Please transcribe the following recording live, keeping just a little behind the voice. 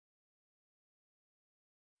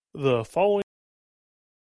The following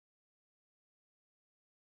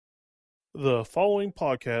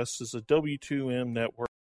podcast is a W2M Network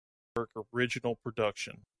original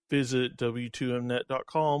production. Visit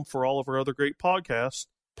W2Mnet.com for all of our other great podcasts,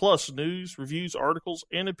 plus news, reviews, articles,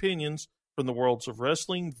 and opinions from the worlds of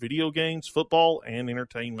wrestling, video games, football, and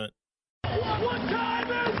entertainment. What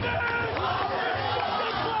time is it?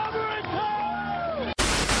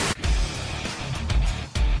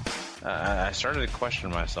 I started to question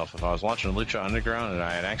myself if I was watching Lucha Underground and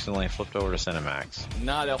I had accidentally flipped over to Cinemax.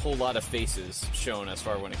 Not a whole lot of faces shown as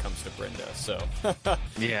far when it comes to Brenda, so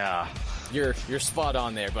Yeah. You're spot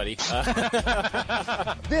on there, buddy.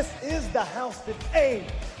 This is the house that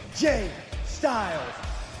AJ Styles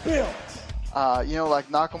built. Like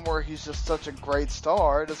Nakamura, he's just such a great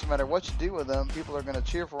star. It doesn't matter what you do with him, people are going to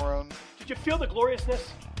cheer for him. Did you feel the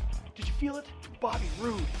gloriousness? Did you feel it? Bobby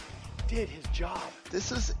Roode did his job.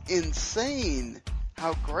 This is insane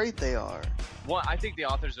how great they are. Well, I think the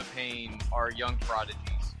authors of pain are young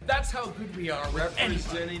prodigies. That's how good we are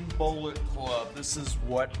representing Bullet Club. This is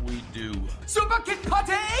what we do. Super Kid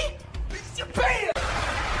Pate! Japan!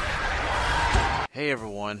 Hey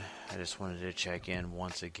everyone, I just wanted to check in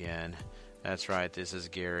once again. That's right, this is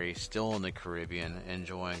Gary, still in the Caribbean,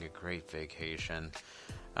 enjoying a great vacation.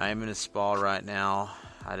 I am in a spa right now.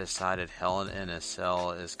 I decided Hell in a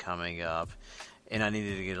Cell is coming up, and I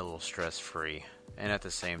needed to get a little stress-free. And at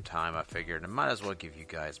the same time, I figured I might as well give you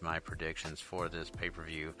guys my predictions for this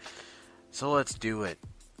pay-per-view. So let's do it.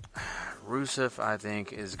 Rusev, I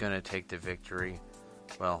think, is going to take the victory.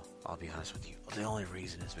 Well, I'll be honest with you. The only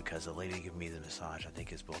reason is because the lady giving me the massage, I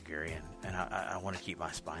think, is Bulgarian. And I want to keep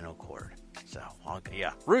my spinal cord. So,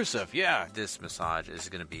 Rusev, this massage is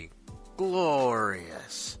going to be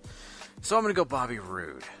glorious. So I'm going to go Bobby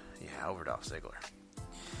Roode. Yeah, over Dolph Ziggler.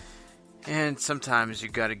 And sometimes you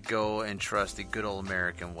got to go and trust the good old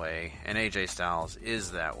American way. And AJ Styles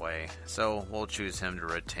is that way. So we'll choose him to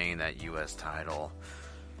retain that U.S. title.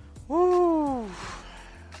 Woo!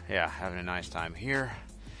 Yeah, having a nice time here.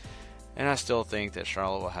 And I still think that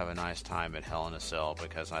Charlotte will have a nice time at Hell in a Cell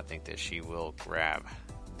because I think that she will grab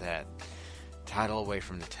that title away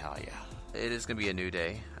from Natalya. It is going to be a New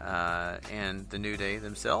Day, and the New Day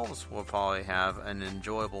themselves will probably have an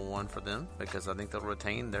enjoyable one for them because I think they'll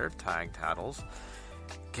retain their tag titles.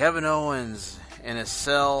 Kevin Owens in a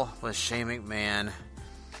cell with Shane McMahon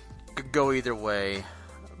could go either way,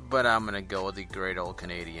 but I'm going to go with the great old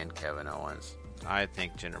Canadian Kevin Owens. I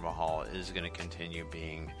think Jinder Mahal is going to continue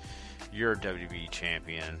being your WWE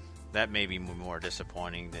champion. That may be more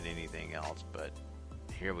disappointing than anything else, but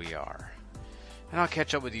here we are. And I'll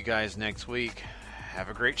catch up with you guys next week. Have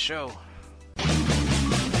a great show.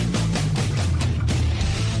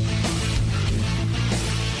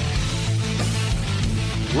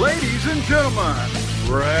 Ladies and gentlemen,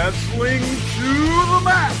 wrestling to the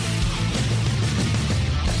mat.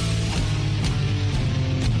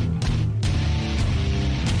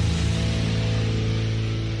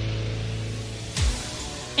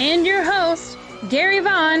 And your hosts, Gary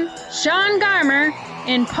Vaughn, Sean Garmer,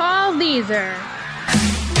 and Paul Leazar.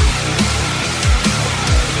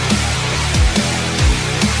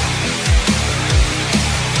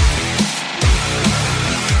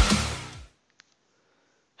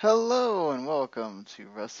 Hello and welcome to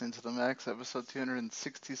Wrestling to the Max, episode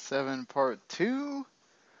 267, part 2.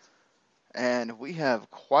 And we have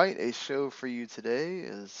quite a show for you today.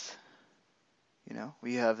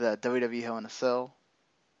 We have that WWE Hell in a Cell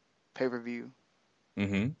pay-per-view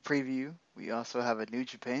preview. We also have a New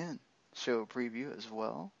Japan show preview as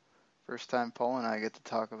well. First time Paul and I get to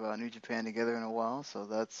talk about New Japan together in a while, so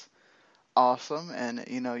that's awesome. And,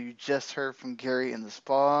 you just heard from Gary in the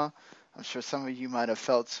spa. I'm sure some of you might have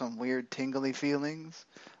felt some weird tingly feelings.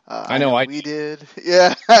 I know we did.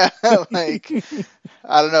 Yeah, I don't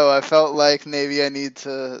know. I felt like maybe I need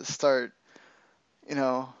to start,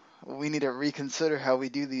 we need to reconsider how we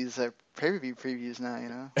do these pay-per-view previews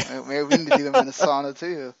now, Maybe we need to do them in a sauna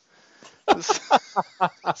too.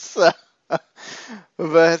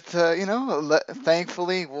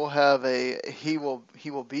 Thankfully we'll have he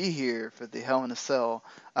will be here for the Hell in a Cell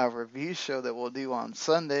review show that we'll do on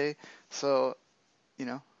Sunday. So,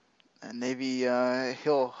 and maybe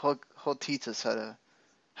he'll teach us how to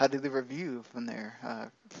do the review from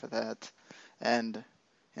there for that. And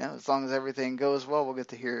as long as everything goes well, we'll get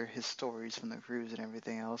to hear his stories from the cruise and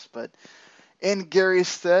everything else. But in Gary's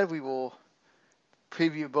stead, we will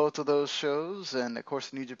preview both of those shows. And, of course,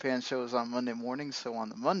 the New Japan show is on Monday morning. So on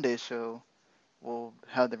the Monday show, we'll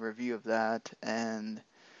have the review of that. And, of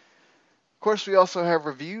course, we also have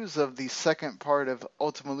reviews of the second part of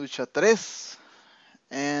Ultima Lucha Tres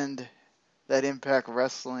and that Impact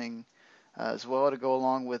Wrestling as well to go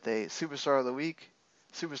along with a Superstar of the Week,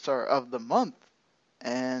 Superstar of the Month,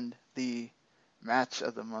 and the Match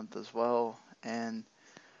of the Month as well, and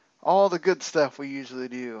all the good stuff we usually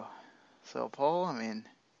do. So, Paul, I mean,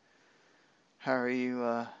 how are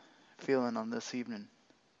you feeling on this evening?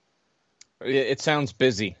 It sounds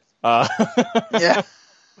busy. Yeah.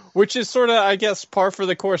 Which is sort of, I guess, par for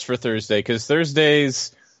the course for Thursday, because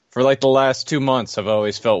Thursdays, for like the last 2 months, have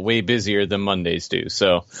always felt way busier than Mondays do.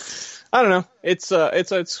 So, I don't know. It's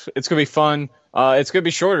gonna be fun. It's gonna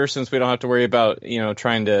be shorter since we don't have to worry about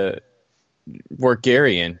trying to work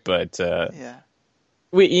Gary in. But yeah,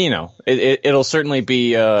 it'll certainly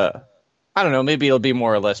be. I don't know. Maybe it'll be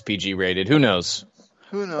more or less PG rated. Who knows?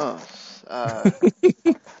 Who knows?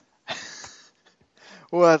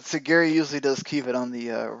 Well, so Gary usually does keep it on the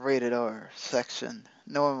rated R section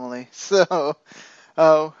normally, so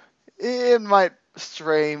it might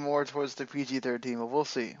stray more towards the PG-13, but we'll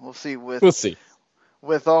see. We'll see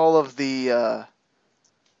with all of the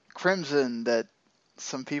crimson that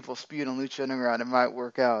some people spewed on Lucha Underground, it might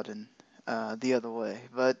work out in the other way.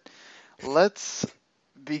 But let's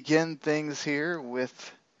begin things here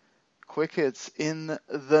with quick hits in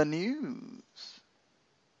the news.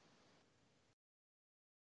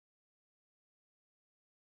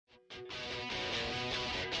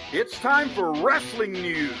 It's time for wrestling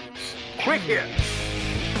news. Quick hits.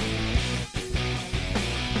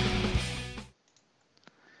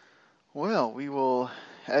 Well, we will.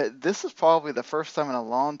 This is probably the first time in a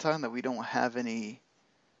long time that we don't have any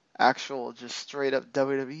actual, just straight up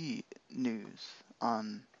WWE news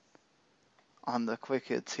on the quick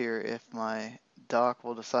hits here. If my dock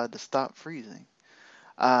will decide to stop freezing,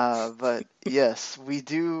 but yes, we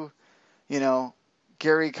do.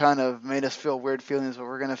 Gary kind of made us feel weird feelings, but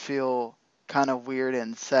we're going to feel kind of weird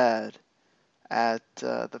and sad at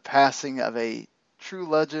the passing of a true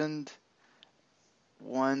legend,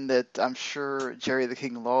 one that I'm sure Jerry the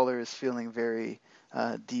King Lawler is feeling very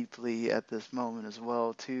deeply at this moment as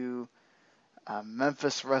well, too.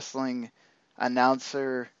 Memphis wrestling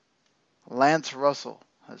announcer Lance Russell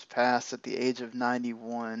has passed at the age of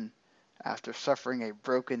 91 after suffering a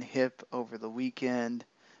broken hip over the weekend.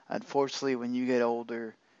 Unfortunately, when you get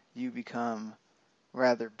older, you become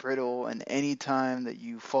rather brittle, and any time that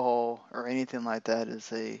you fall or anything like that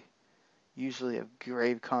is usually a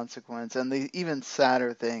grave consequence. And the even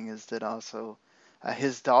sadder thing is that also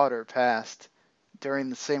his daughter passed during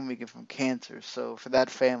the same weekend from cancer. So for that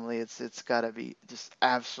family, it's got to be just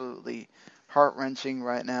absolutely heart-wrenching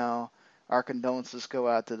right now. Our condolences go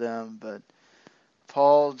out to them. But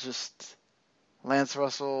Paul, Lance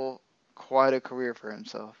Russell, quite a career for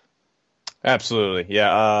himself. Absolutely,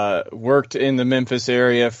 yeah. Worked in the Memphis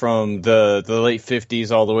area from the late 50s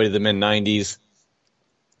all the way to the mid-90s.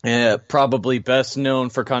 Probably best known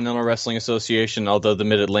for Continental Wrestling Association, although the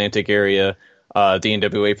Mid-Atlantic area, the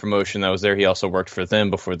NWA promotion that was there, he also worked for them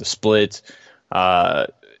before the split.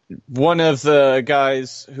 One of the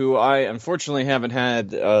guys who I unfortunately haven't had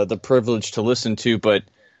the privilege to listen to, but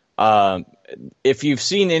if you've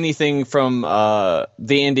seen anything from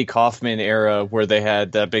the Andy Kaufman era where they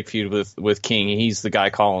had that big feud with King, he's the guy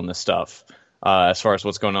calling the stuff as far as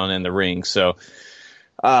what's going on in the ring. So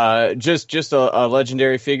just a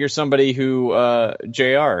legendary figure, somebody who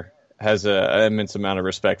JR has an immense amount of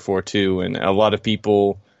respect for too, and a lot of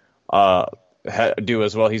people do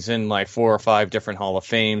as well. He's in like 4 or 5 different Hall of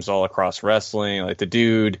Fames all across wrestling. Like the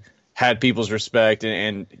dude had people's respect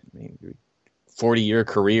and 40-year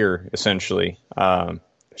career, essentially.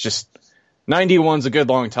 Just 91's a good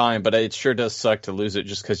long time, but it sure does suck to lose it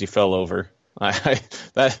just because you fell over. I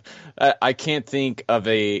can't think of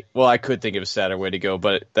I could think of a sadder way to go,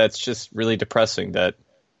 but that's just really depressing that,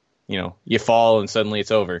 you fall and suddenly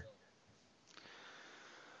it's over.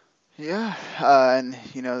 Yeah, and,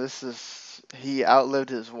 he outlived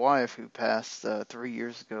his wife who passed 3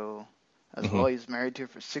 years ago as well. He's married to her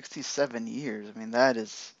for 67 years. I mean, that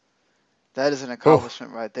is an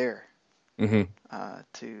accomplishment right there.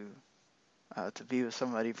 To be with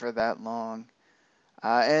somebody for that long.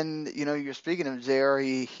 And, you're speaking of JR,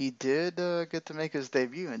 he did get to make his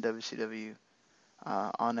debut in WCW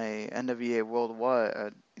on a NWA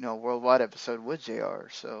worldwide episode with JR.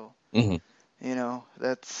 So,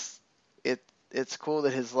 it's cool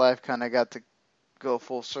that his life kind of got to go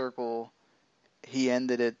full circle. He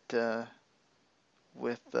ended it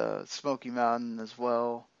with Smoky Mountain as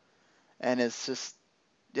well. And it's just,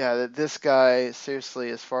 this guy,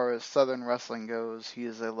 seriously, as far as Southern wrestling goes, he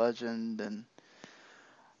is a legend, and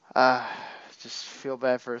just feel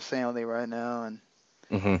bad for his family right now.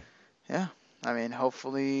 And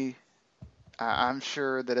hopefully, I'm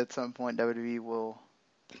sure that at some point WWE will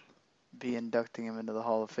be inducting him into the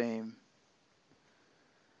Hall of Fame.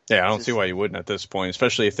 Yeah, I don't see why you wouldn't at this point,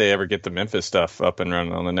 especially if they ever get the Memphis stuff up and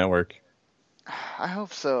running on the network. I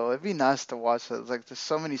hope so. It'd be nice to watch that. Like, there's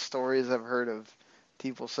so many stories I've heard of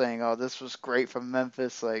people saying, "Oh, this was great from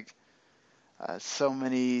Memphis." Like, so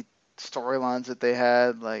many storylines that they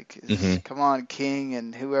had. Like, come on, King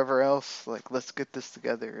and whoever else. Like, let's get this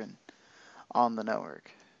together and on the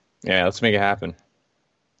network. Yeah, let's make it happen.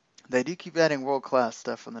 They do keep adding world class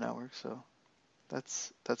stuff on the network, so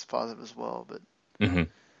that's positive as well. But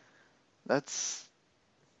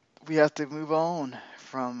we have to move on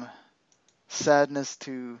from sadness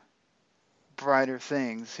to brighter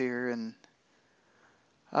things here, and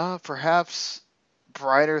perhaps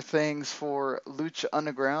brighter things for Lucha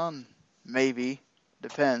Underground. Maybe,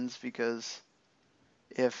 depends, because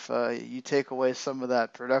if you take away some of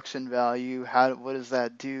that production value, what does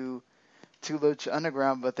that do to Lucha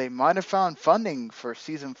Underground? But they might have found funding for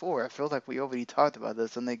season 4. I feel like we already talked about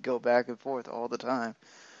this, and they go back and forth all the time.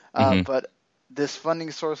 But this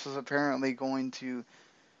funding source is apparently going to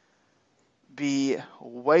be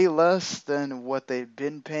way less than what they've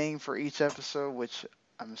been paying for each episode, which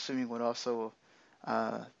I'm assuming would also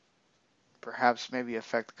perhaps maybe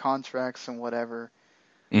affect contracts and whatever.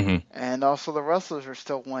 And also the wrestlers are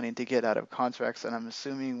still wanting to get out of contracts, and I'm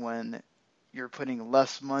assuming when you're putting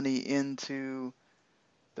less money into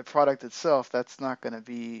the product itself, that's not going to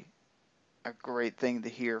be a great thing to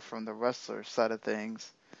hear from the wrestler side of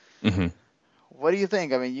things. What do you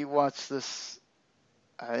think? I mean, you watched this.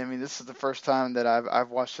 I mean, this is the first time that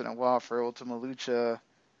I've watched it in a while for Ultima Lucha,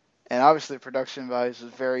 and obviously production values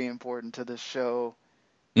is very important to this show.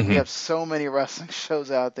 We have so many wrestling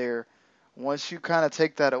shows out there. Once you kind of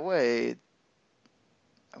take that away,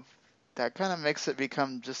 that kind of makes it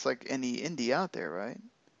become just like any indie out there, right?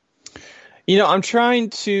 You know, I'm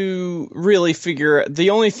trying to really figure.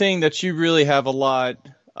 The only thing that you really have a lot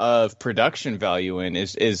of production value in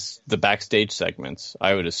is the backstage segments,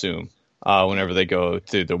 I would assume. Whenever they go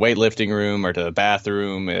to the weightlifting room or to the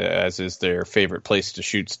bathroom, as is their favorite place to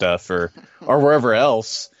shoot stuff, or wherever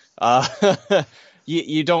else.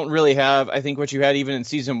 You don't really have, I think, what you had even in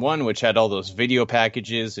season 1, which had all those video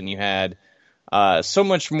packages, and you had so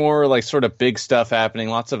much more like sort of big stuff happening,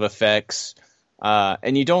 lots of effects,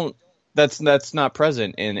 and you don't. That's not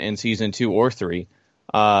present in season 2 or 3.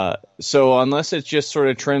 So unless it just sort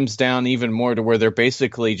of trims down even more to where they're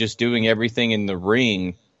basically just doing everything in the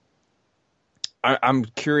ring, I'm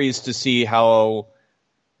curious to see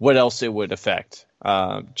what else it would affect.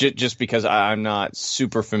 Just because I'm not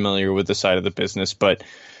super familiar with the side of the business, but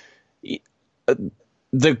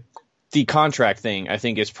the contract thing, I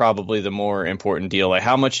think, is probably the more important deal. Like,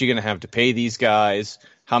 how much are you going to have to pay these guys?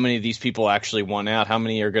 How many of these people actually want out? How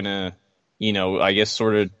many are going to, I guess,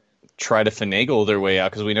 sort of try to finagle their way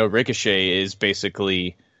out? Because we know Ricochet is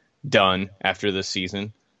basically done after this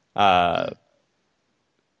season. That's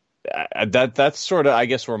sort of, I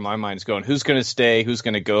guess, where my mind's going. Who's going to stay? Who's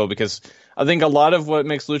going to go? Because I think a lot of what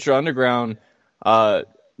makes Lucha Underground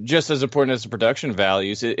just as important as the production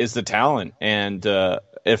values is the talent. And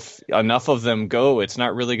if enough of them go, it's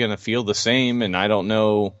not really going to feel the same. And I don't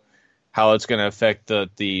know how it's going to affect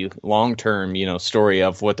the long-term, story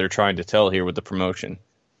of what they're trying to tell here with the promotion.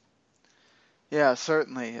 Yeah,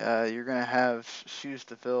 certainly. You're going to have shoes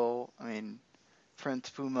to fill. I mean,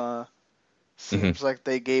 Prince Puma seems like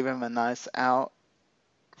they gave him a nice out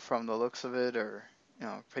from the looks of it, or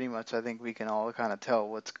pretty much. I think we can all kind of tell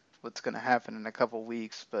what's going to happen in a couple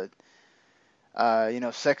weeks. But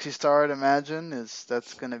Sexy Star, I'd imagine,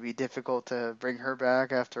 that's going to be difficult to bring her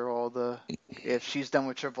back after all if she's done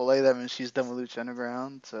with AAA, that means she's done with Lucha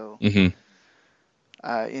Underground. So,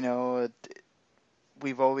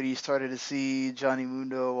 we've already started to see Johnny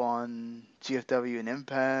Mundo on GFW and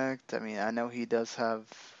Impact. I mean, I know he does have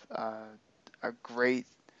a great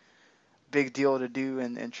big deal to do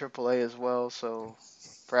in AAA as well, so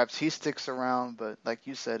perhaps he sticks around. But like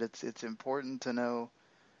you said, it's important to know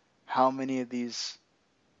how many of these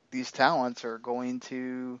talents are going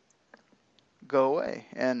to go away.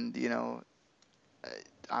 And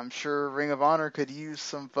I'm sure Ring of Honor could use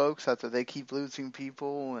some folks after they keep losing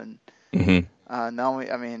people. And not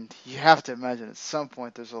only, I mean, you have to imagine at some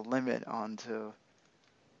point there's a limit onto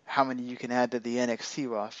how many you can add to the NXT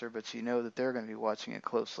roster, but that they're going to be watching it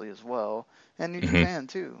closely as well, and New Japan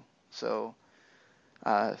too. So,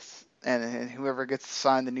 and whoever gets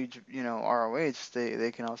signed to New, ROH,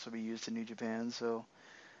 they can also be used in New Japan. So,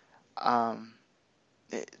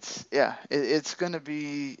 it's going to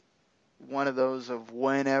be one of those of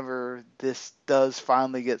whenever this does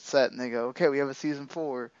finally get set, and they go, okay, we have a season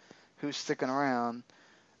 4. who's sticking around,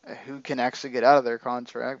 who can actually get out of their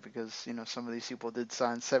contract, because some of these people did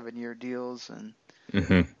sign 7-year deals, and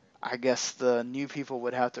I guess the new people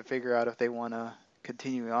would have to figure out if they want to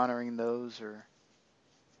continue honoring those or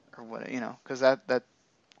what, because that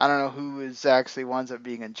I don't know who is actually winds up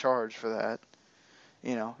being in charge for that,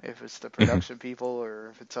 if it's the production people or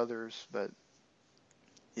if it's others. But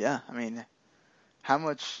yeah, I mean,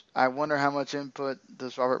 I wonder how much input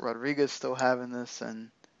does Robert Rodriguez still have in this, and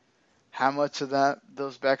how much of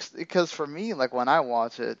those backs, because for me, like when I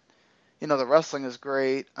watch it, the wrestling is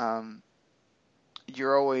great.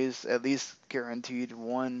 You're always at least guaranteed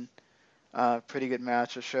one pretty good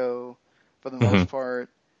match a show for the most part.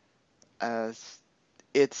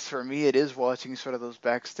 For me, it is watching sort of those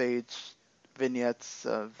backstage vignettes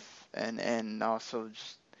and also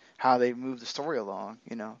just how they move the story along,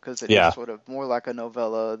 because it is sort of more like a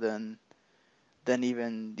novella than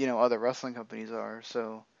even other wrestling companies are.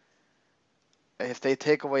 So if they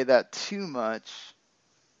take away that too much,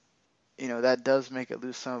 that does make it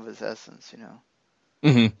lose some of its essence,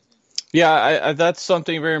 Yeah, that's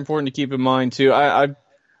something very important to keep in mind too. I'd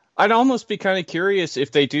almost be kind of curious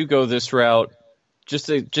if they do go this route, just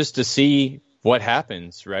to see what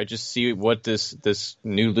happens, right? Just see what this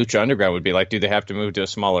new Lucha Underground would be like. Do they have to move to a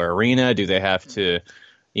smaller arena? Do they have to,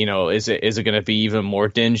 is it going to be even more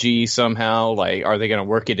dingy somehow? Like, are they going to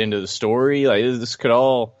work it into the story? Like, this could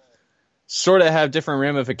all sort of have different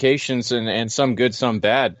ramifications, and some good, some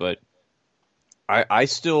bad, but I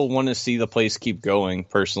still want to see the place keep going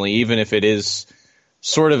personally, even if it is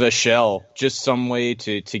sort of a shell. Just some way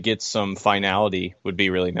to get some finality would be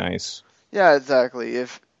really nice. Yeah, exactly.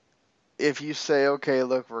 If you say, okay,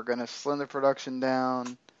 look, we're going to slim the production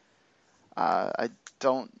down, I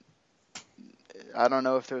don't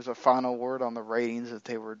know if there's a final word on the ratings, if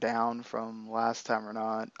they were down from last time or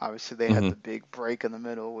not. Obviously, they had the big break in the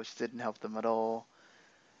middle, which didn't help them at all.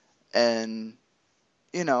 And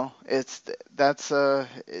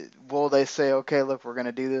will they say, okay, look, we're going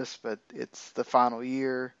to do this, but it's the final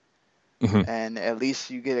year, and at least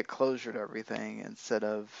you get it closure to everything, instead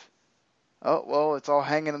of, oh, well, it's all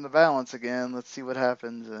hanging in the balance again. Let's see what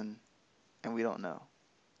happens, and we don't know.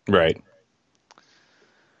 Right.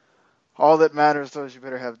 All that matters, though, is you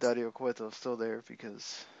better have Dario Cueto still there,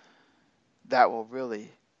 because that will really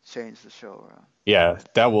change the show around. Yeah,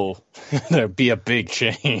 that will be a big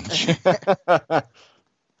change.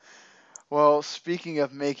 Well, speaking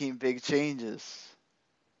of making big changes,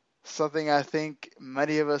 something I think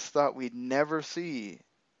many of us thought we'd never see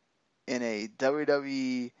in a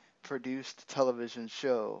WWE-produced television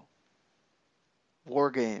show, War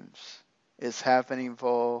Games, is happening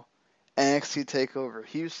for NXT TakeOver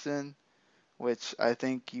Houston, which I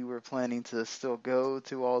think you were planning to still go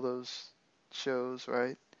to all those shows,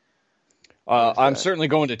 right? I'm certainly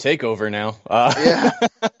going to TakeOver now. Yeah.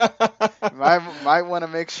 Might want to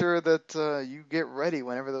make sure that you get ready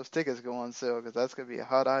whenever those tickets go on sale, because that's going to be a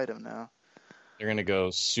hot item now. They're going to go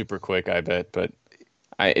super quick, I bet. But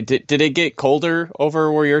did it get colder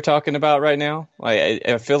over where you're talking about right now?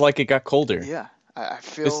 I feel like it got colder. Yeah. I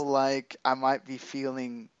feel like I might be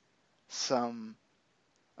feeling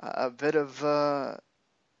a bit of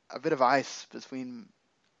ice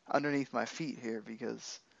underneath my feet here,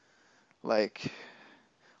 because if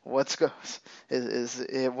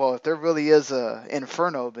there really is a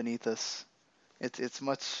inferno beneath us, it's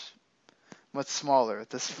much smaller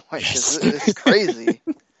at this point. It's crazy.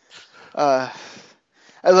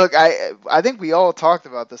 Look, I think we all talked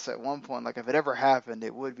about this at one point. Like, if it ever happened,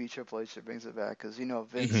 it would be Triple H that brings it back, because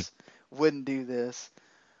Vince wouldn't do this.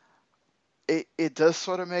 It does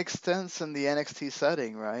sort of make sense in the NXT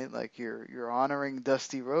setting, right? Like, you're honoring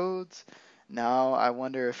Dusty Rhodes. Now I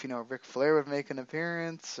wonder if Ric Flair would make an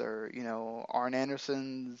appearance, or Arn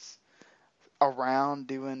Anderson's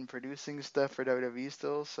around producing stuff for WWE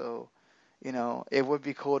still. So it would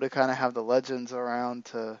be cool to kind of have the legends around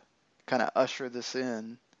to kind of usher this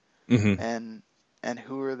in. And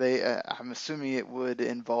who are they? I'm assuming it would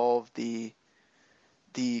involve the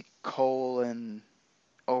Cole and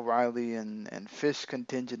O'Reilly and Fish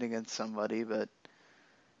contingent against somebody, but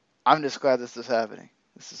I'm just glad this is happening.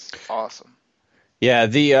 This is awesome. Yeah,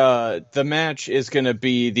 the match is going to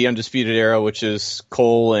be the Undisputed Era, which is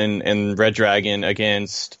Cole and Red Dragon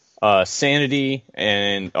against Sanity,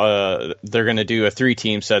 and they're going to do a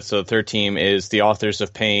 3-team set. So the third team is the Authors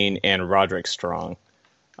of Pain and Roderick Strong.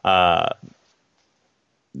 Wow.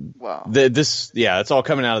 It's all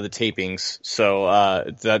coming out of the tapings.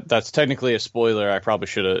 So that's technically a spoiler. I probably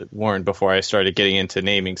should have warned before I started getting into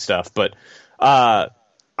naming stuff, but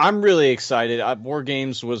I'm really excited. War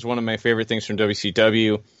Games was one of my favorite things from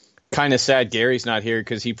WCW. kind of sad Gary's not here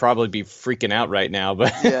because he'd probably be freaking out right now.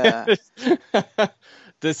 But Yeah.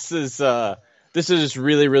 this is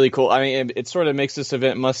really, really cool. I mean, it sort of makes this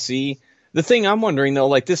event must see. The thing I'm wondering though,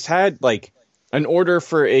 like this had like an order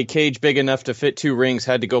for a cage big enough to fit 2 rings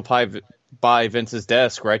had to go by Vince's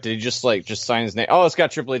desk, right? Did he just sign his name? Oh, it's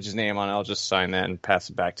got Triple H's name on it. I'll just sign that and pass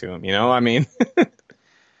it back to him. You know, I mean,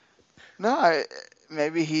 No,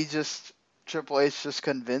 maybe Triple H just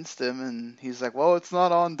convinced him, and he's like, well, it's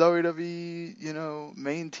not on WWE,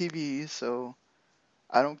 main TV, so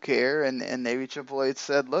I don't care. And maybe Triple H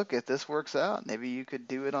said, look, if this works out, maybe you could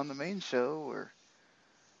do it on the main show or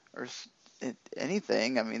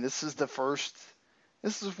anything. I mean, this is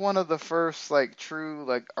one of the first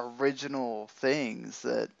true original things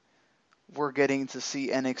that we're getting to see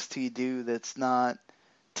NXT do that's not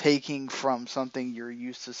taking from something you're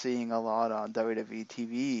used to seeing a lot on WWE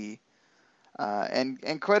TV.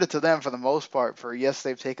 And credit to them for the most part for, yes,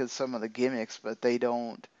 they've taken some of the gimmicks, but they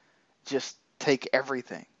don't just take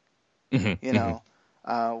everything,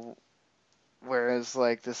 whereas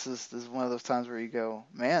this is one of those times where you go,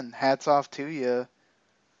 man, hats off to you.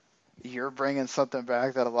 You're bringing something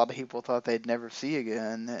back that a lot of people thought they'd never see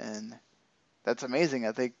again, and that's amazing.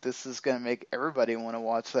 I think this is going to make everybody want to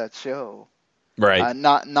watch that show. right?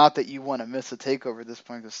 Not that you want to miss a takeover at this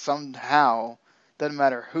point, because somehow, doesn't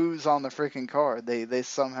matter who's on the freaking card, they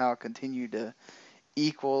somehow continue to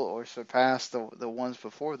equal or surpass the ones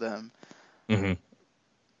before them. Mm-hmm.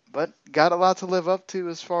 But got a lot to live up to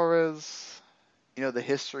as far as the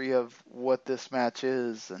history of what this match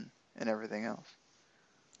is and everything else.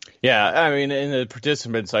 Yeah, I mean, and the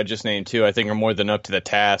participants I just named too, I think are more than up to the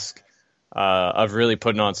task of really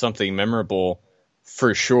putting on something memorable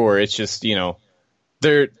for sure. It's just,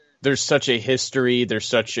 there's such a history, there's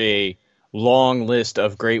such a long list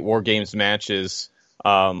of great War Games matches,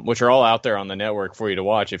 which are all out there on the network for you to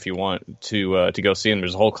watch if you want to go see them.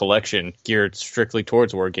 There's a whole collection geared strictly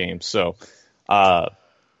towards War Games. So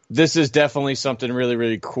this is definitely something really,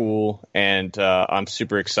 really cool, and I'm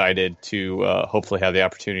super excited to hopefully have the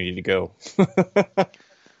opportunity to go.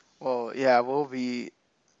 Well, yeah, we'll be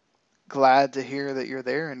glad to hear that you're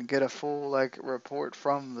there and get a full report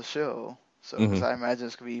from the show. So 'cause I imagine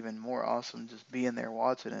it's gonna be even more awesome just being there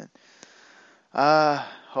watching it.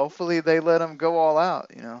 Hopefully they let them go all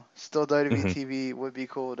out. Still WWE TV would be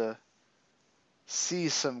cool to see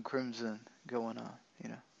some Crimson going on.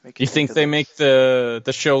 You think they make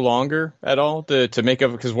the show longer at all to make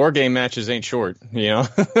up, because War Game matches ain't short,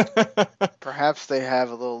 Perhaps they have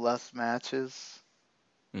a little less matches.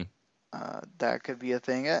 That could be a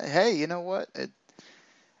thing. Hey, you know what?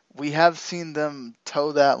 We have seen them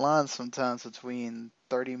toe that line sometimes between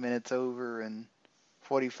 30 minutes over and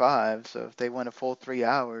 45. So if they went a full 3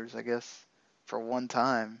 hours, I guess for one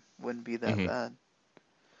time wouldn't be that bad.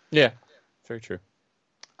 Yeah, very true.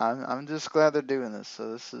 I'm just glad they're doing this.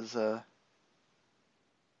 So this is an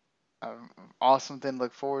awesome thing to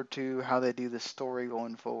look forward to, how they do the story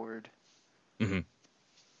going forward. Mm-hmm.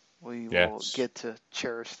 We will get to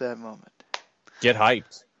cherish that moment. Get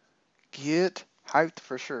hyped. Get hyped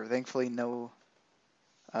for sure. Thankfully, no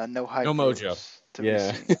hype. No mojo. To be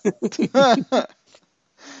seen.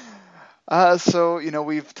 So,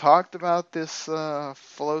 we've talked about this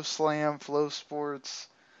Flow Sports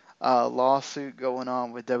lawsuit going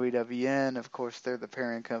on with WWN. Of course, they're the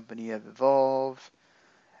parent company of Evolve.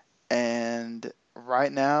 And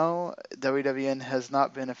right now, WWN has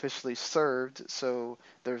not been officially served, so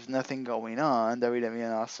there's nothing going on.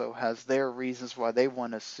 WWN also has their reasons why they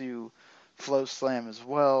want to sue Flow Slam as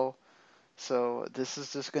well. So this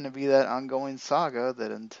is just going to be that ongoing saga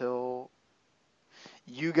that until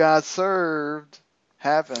you got served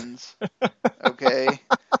happens, okay,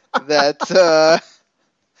 that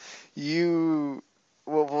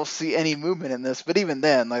we'll see any movement in this. But even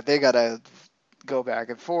then, they got to go back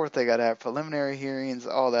and forth. They got to have preliminary hearings,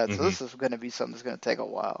 all that. So this is going to be something that's going to take a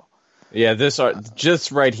while. Yeah,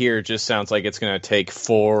 just right here just sounds like it's going to take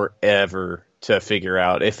forever to figure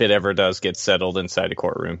out if it ever does get settled inside a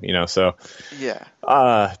courtroom, so. Yeah.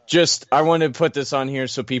 I wanted to put this on here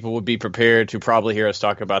so people would be prepared to probably hear us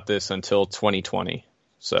talk about this until 2020.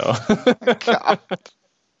 So. God.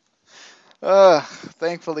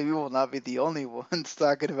 Thankfully, we will not be the only ones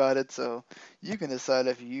talking about it, so you can decide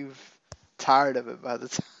if you've tired of it by the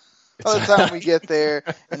time we get there,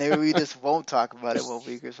 and maybe we just won't talk about it one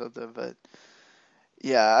week or something. But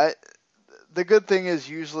yeah, the good thing is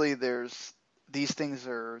usually these things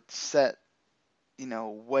are set,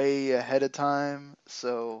 way ahead of time,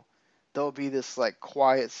 so there'll be this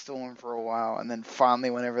quiet storm for a while, and then finally,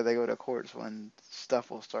 whenever they go to courts, when stuff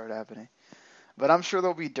will start happening. But I'm sure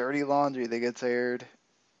there'll be dirty laundry that gets aired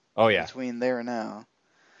Oh yeah. between there and now.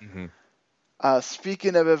 Mm-hmm.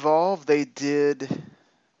 Speaking of Evolve, they did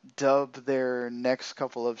dub their next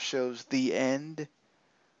couple of shows The End,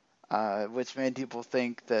 which made people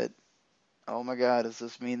think that, oh my God, does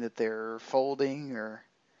this mean that they're folding or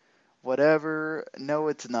whatever? No,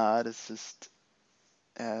 it's not. It's just,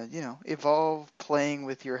 Evolve playing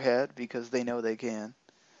with your head because they know they can.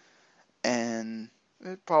 And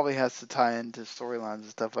it probably has to tie into storylines and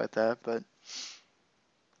stuff like that. But,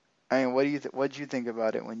 I mean, what did you think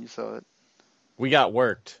about it when you saw it? We got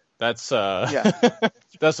worked. That's Yeah.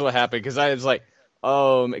 That's what happened, because I was like,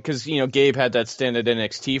 because Gabe had that stint at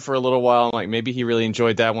NXT for a little while. I'm like, maybe he really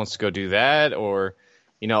enjoyed that, wants to go do that, or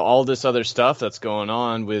all this other stuff that's going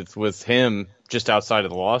on with him just outside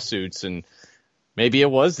of the lawsuits, and maybe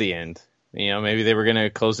it was the end. Maybe they were going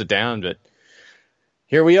to close it down, but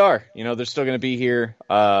here we are. They're still going to be here.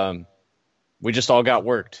 We just all got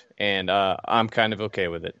worked, and I'm kind of okay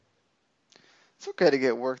with it. It's okay to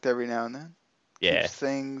get worked every now and then. Yeah.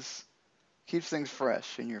 Keeps things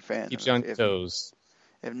fresh in your fandom. Keeps you on your toes.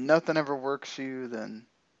 If nothing ever works you, then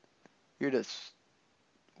you're just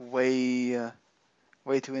way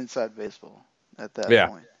too inside baseball at that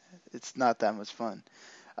point. It's not that much fun.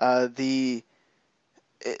 The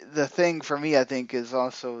thing for me, I think, is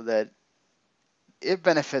also that it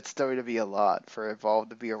benefits WWE a lot for Evolve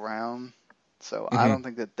to be around. So I don't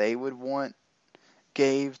think that they would want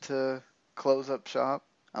Gabe to close up shop.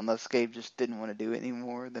 Unless Gabe just didn't want to do it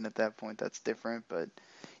anymore, then at that point that's different. But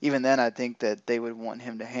even then, I think that they would want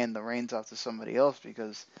him to hand the reins off to somebody else,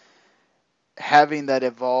 because having that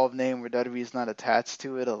Evolve name where WWE is not attached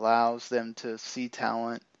to it allows them to see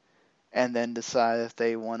talent and then decide if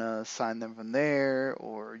they want to sign them from there,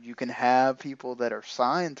 or you can have people that are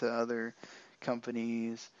signed to other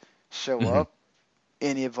companies show up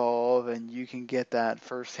in Evolve, and you can get that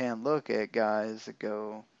first-hand look at guys that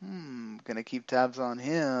go, gonna keep tabs on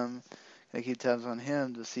him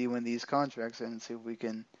to see when these contracts end and see if we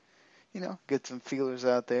can, get some feelers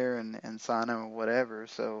out there and sign them or whatever.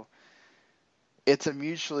 So it's a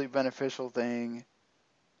mutually beneficial thing.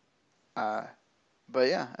 But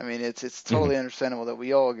yeah, I mean, it's totally understandable that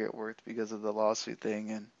we all get worked because of the lawsuit thing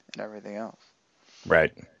and everything else.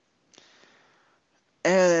 Right.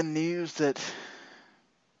 And news that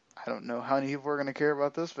I don't know how many people are going to care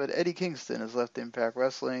about this, but Eddie Kingston has left Impact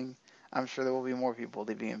Wrestling. I'm sure there will be more people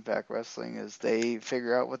leaving Impact Wrestling as they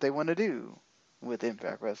figure out what they want to do with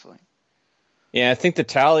Impact Wrestling. Yeah, I think the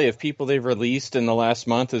tally of people they've released in the last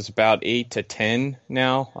month is about 8 to 10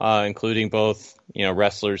 now, including both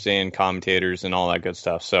wrestlers and commentators and all that good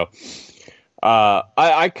stuff. So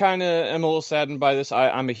I kind of am a little saddened by this.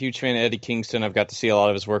 I'm a huge fan of Eddie Kingston. I've got to see a lot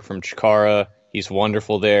of his work from Chikara. He's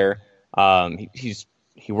wonderful there.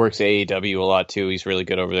 He works AEW a lot too. He's really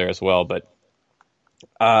good over there as well. But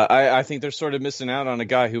I think they're sort of missing out on a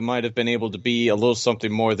guy who might have been able to be a little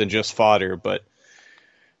something more than just fodder. But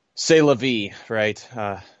c'est la vie, right?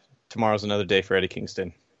 Tomorrow's another day for Eddie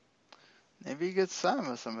Kingston. Maybe he gets signed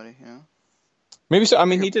with somebody, Maybe so. I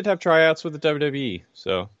mean, he did have tryouts with the WWE,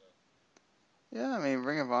 so. Yeah, I mean,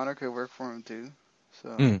 Ring of Honor could work for him too.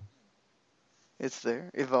 So it's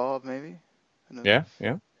there. Evolve, maybe. Yeah.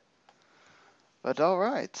 But all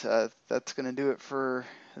right, that's going to do it for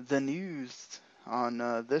the news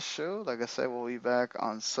on this show. Like I said, we'll be back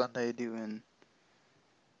on Sunday doing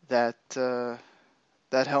that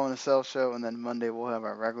Hell in a Cell show, and then Monday we'll have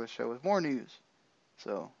our regular show with more news.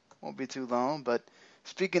 So won't be too long. But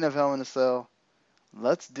speaking of Hell in a Cell,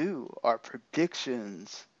 let's do our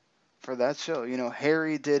predictions for that show.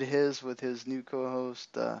 Harry did his with his new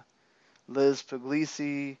co-host Liz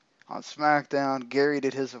Puglisi on SmackDown. Gary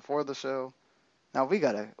did his before the show. Now we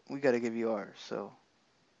gotta give you ours. So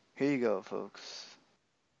here you go, folks.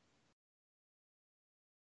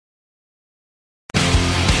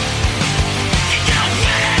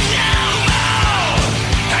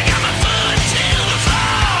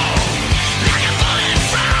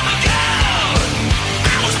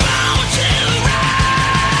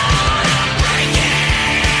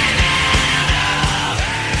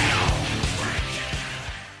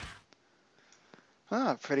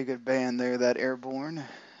 Pretty good band there, that Airborne,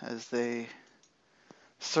 as they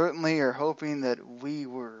certainly are hoping that we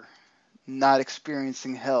were not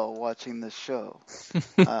experiencing hell watching this show.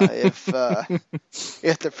 If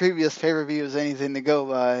the previous pay-per-view is anything to go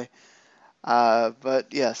by.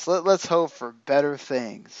 But yes, let's hope for better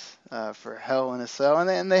things for Hell in a Cell.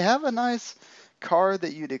 And they have a nice card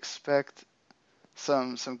that you'd expect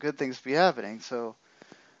some good things to be happening. So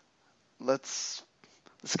let's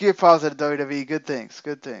keep positive, WWE. Good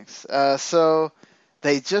things. So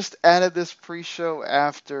They just added this pre-show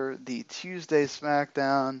after the Tuesday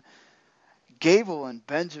SmackDown. Gable and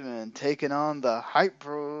Benjamin taking on the Hype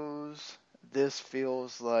Bros. This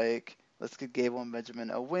feels like let's get Gable and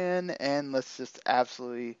Benjamin a win, and let's just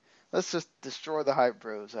destroy the Hype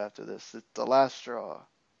Bros after this. It's the last straw.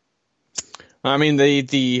 I mean,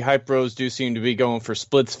 the Hype Bros do seem to be going for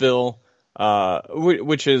Splitsville,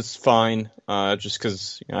 which is fine, just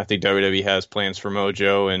because I think WWE has plans for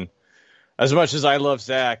Mojo, and as much as I love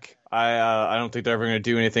Zach, I don't think they're ever going to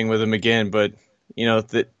do anything with him again. But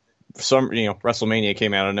WrestleMania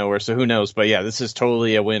came out of nowhere, so who knows? But yeah, this is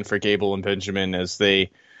totally a win for Gable and Benjamin as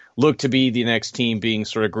they look to be the next team being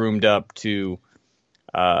sort of groomed up to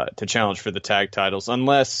challenge for the tag titles,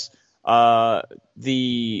 unless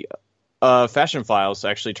the Fashion Files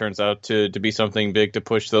actually turns out to be something big to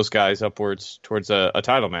push those guys upwards towards a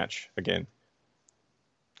title match again.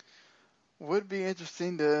 Would be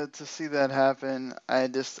interesting to see that happen. I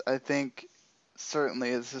think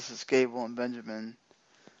certainly as this is Gable and Benjamin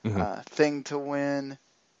thing to win.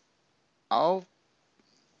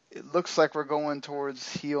 It looks like we're going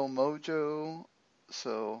towards heel Mojo,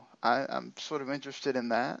 so I'm sort of interested in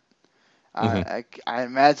that. I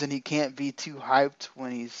imagine he can't be too hyped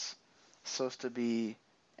when he's supposed to be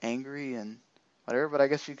angry and whatever, but I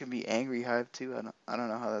guess you can be angry hyped too. I don't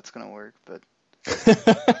know how that's gonna work, but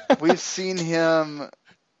we've seen him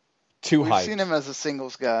as a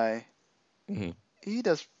singles guy. Mm-hmm. He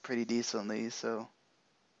does pretty decently, so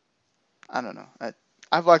I don't know.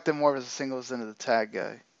 I've liked him more as a singles than as a tag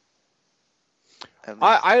guy.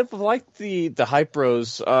 I liked the Hype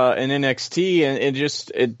Bros in NXT, and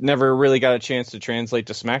it never really got a chance to translate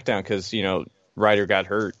to SmackDown because Ryder got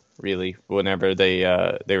hurt really whenever they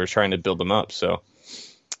were trying to build him up. So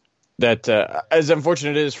that as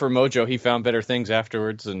unfortunate it is for Mojo, he found better things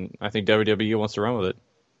afterwards, and I think WWE wants to run with it.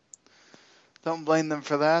 Don't blame them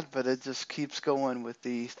for that, but it just keeps going with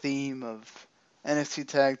the theme of NXT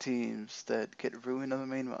tag teams that get ruined on the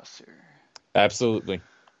main roster. Absolutely.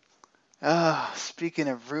 Speaking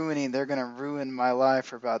of ruining, they're going to ruin my life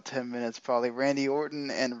for about 10 minutes probably. Randy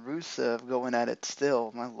Orton and Rusev going at it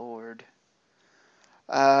still, my lord.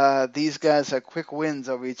 These guys have quick wins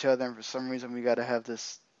over each other, and for some reason we got to have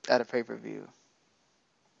this at a pay-per-view.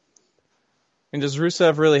 And does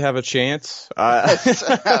Rusev really have a chance?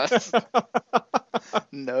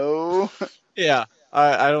 No. Yeah,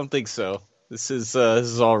 I don't think so. This is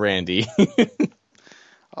all Randy.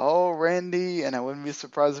 All Randy, and I wouldn't be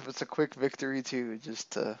surprised if it's a quick victory too,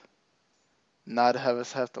 just to not have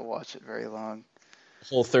us have to watch it very long.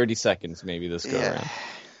 Whole 30 seconds maybe this go around.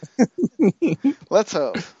 Let's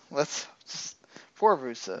hope. Just poor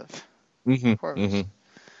Rusev. Poor Rusev.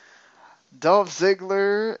 Dolph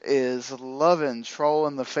Ziggler is loving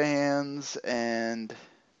trolling the fans, and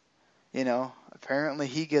apparently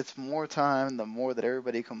he gets more time the more that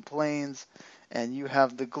everybody complains. And you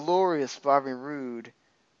have the glorious Bobby Roode.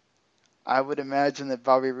 I would imagine that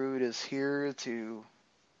Bobby Roode is here to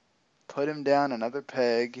put him down another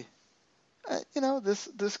peg.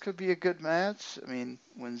 This could be a good match. I mean,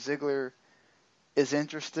 when Ziggler is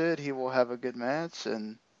interested, he will have a good match,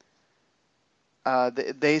 and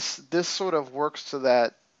this sort of works to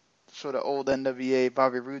that sort of old NWA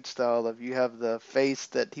Bobby Roode style of you have the face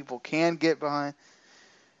that people can get behind.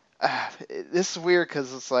 This is weird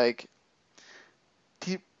because it's like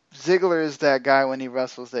Ziggler is that guy when he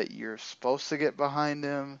wrestles that you're supposed to get behind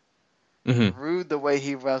him. Roode, the way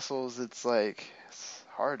he wrestles, it's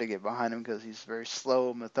hard to get behind him because he's very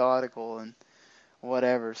slow, methodical, and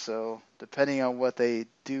whatever. So depending on what they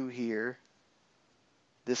do here,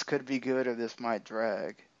 this could be good or this might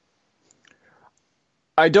drag.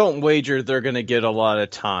 I don't wager they're going to get a lot of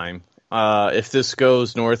time. If this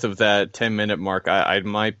goes north of that 10-minute mark, I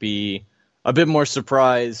might be a bit more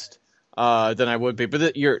surprised than I would be.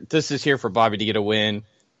 But this is here for Bobby to get a win.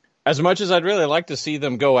 As much as I'd really like to see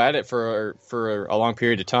them go at it for a long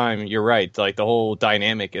period of time, you're right. Like, the whole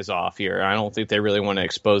dynamic is off here. I don't think they really want to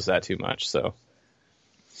expose that too much. So,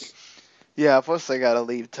 yeah. Plus, they got to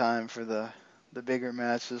leave time for the bigger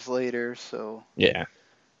matches later. So, yeah.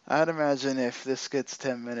 I'd imagine if this gets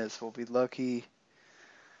 10 minutes, we'll be lucky.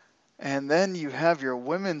 And then you have your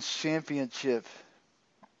women's championship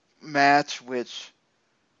match, which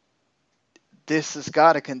this has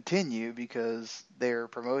got to continue because they're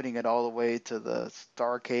promoting it all the way to the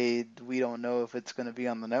Starrcade. We don't know if it's going to be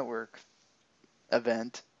on the network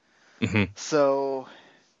event. So,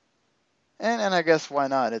 and I guess why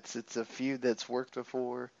not? It's a feud that's worked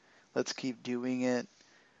before. Let's keep doing it.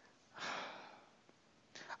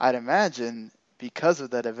 I'd imagine because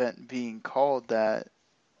of that event being called that,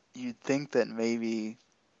 you'd think that maybe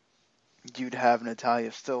you'd have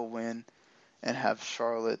Natalya still win and have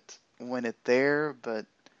Charlotte win it there, but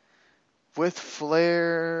with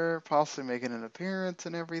Flair possibly making an appearance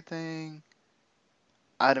and everything,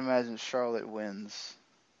 I'd imagine Charlotte wins.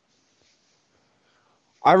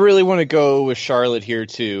 I really want to go with Charlotte here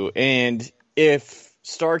too, and if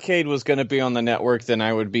Starrcade was going to be on the network, then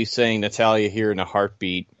I would be saying Natalya here in a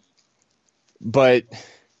heartbeat. But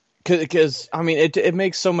because I mean, it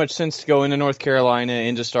makes so much sense to go into North Carolina,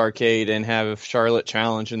 into Starrcade, and have Charlotte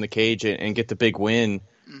challenge in the cage and get the big win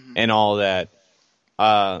and all that.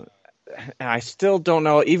 I still don't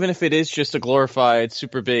know, even if it is just a glorified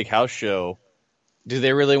super big house show, do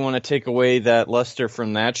they really want to take away that luster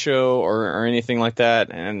from that show or anything like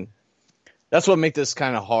that? And that's what makes this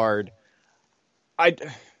kind of hard. I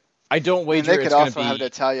don't wager they it's could going to also be... have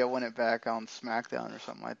Natalya win it back on SmackDown or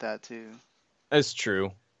something like that too. That's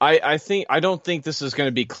true. I don't think this is going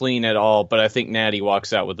to be clean at all, but I think Natty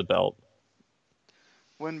walks out with the belt.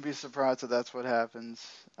 Wouldn't be surprised if that's what happens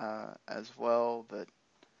as well, but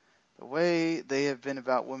the way they have been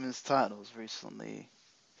about women's titles recently,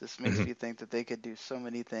 this makes me think that they could do so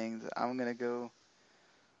many things. I'm going to go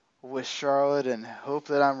with Charlotte and hope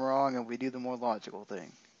that I'm wrong and we do the more logical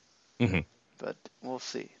thing. But we'll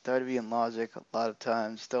see. WWE and logic a lot of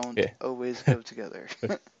times don't always go together.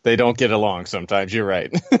 They don't get along sometimes, you're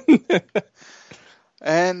right.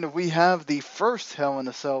 And we have the first Hell in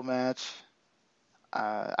a Cell match.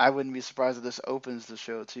 I wouldn't be surprised if this opens the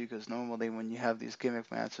show too, because normally when you have these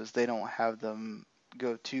gimmick matches, they don't have them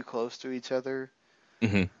go too close to each other.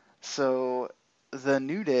 So the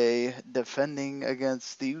New Day defending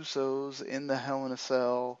against the Usos in the Hell in a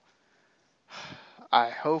Cell. I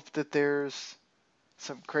hope that there's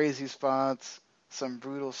some crazy spots, some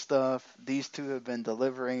brutal stuff. These two have been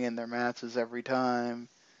delivering in their matches every time.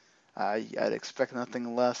 I'd expect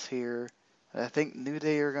nothing less here. I think New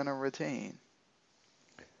Day are going to retain.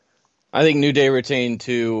 I think New Day retain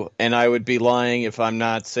too, and I would be lying if I'm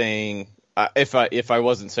not saying if I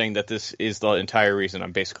wasn't saying that this is the entire reason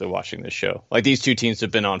I'm basically watching this show. Like, these two teams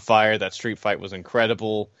have been on fire. That street fight was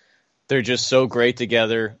incredible. They're just so great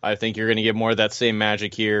together. I think you're going to get more of that same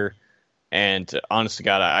magic here. And honest to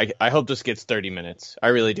God, I hope this gets 30 minutes. I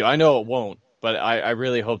really do. I know it won't, but I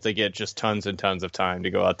really hope they get just tons and tons of time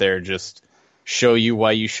to go out there and just show you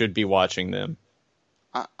why you should be watching them.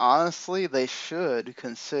 Honestly, they should,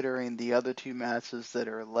 considering the other two matches that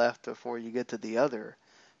are left before you get to the other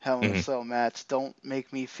Hell in a Cell match. Don't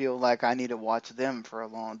make me feel like I need to watch them for a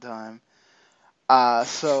long time.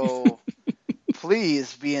 So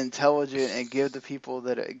please be intelligent and give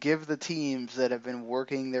the teams that have been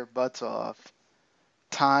working their butts off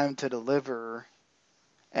time to deliver.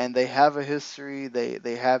 And they have a history.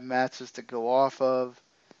 They have matches to go off of.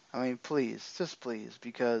 I mean, please, just please,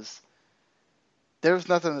 because there's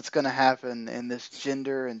nothing that's going to happen in this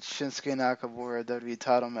Jinder and Shinsuke Nakamura WWE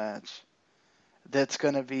title match that's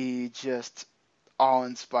going to be just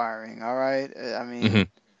awe-inspiring, all right? I mean,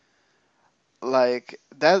 like,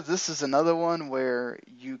 this is another one where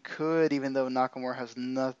you could, even though Nakamura has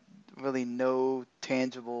no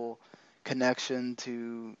tangible connection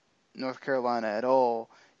to North Carolina at all,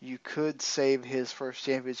 you could save his first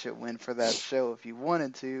championship win for that show if you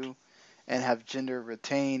wanted to, and have Jinder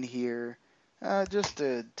retain here. Just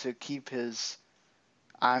to keep his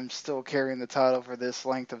I'm still carrying the title for this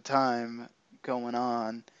length of time going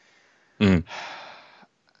on.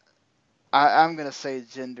 I'm going to say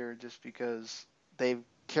Jinder just because they've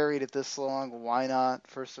carried it this long. Why not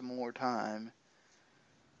for some more time?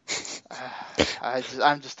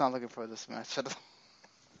 I'm just not looking for this match at all.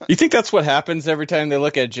 You think that's what happens every time they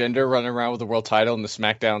look at Jinder running around with the world title in the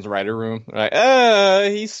SmackDown's writer room? Like,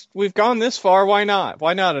 we've gone this far. Why not?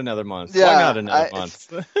 Why not another month? Yeah, why not another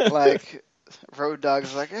month? Like, Road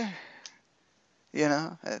Dogg's like,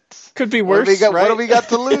 it's could be worse. What do we got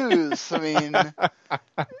to lose? I mean,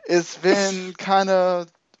 it's been kind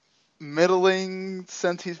of middling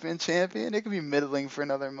since he's been champion. It could be middling for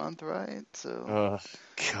another month, right? So,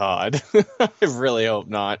 God, I really hope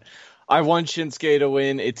not. I want Shinsuke to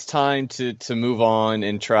win. It's time to move on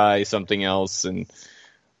and try something else. And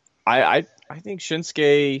I think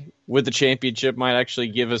Shinsuke with the championship might actually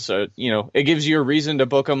give us it gives you a reason to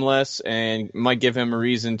book him less and might give him a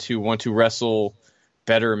reason to want to wrestle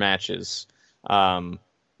better matches.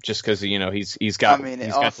 Just because, he's got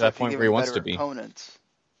to that point where he wants to be. Opponents,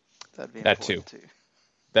 that'd be that too.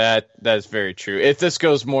 That is very true. If this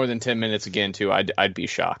goes more than 10 minutes again too, I'd be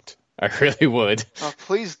shocked. I really would. Oh,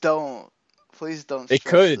 please don't. Please don't. It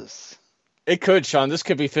could. This. It could, Sean. This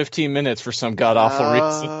could be 15 minutes for some god awful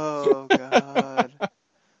reason. Oh God!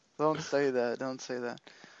 Don't say that. Don't say that.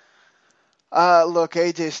 Look,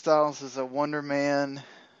 AJ Styles is a wonder man.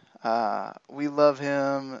 We love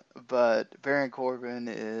him, but Baron Corbin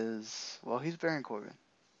he's Baron Corbin.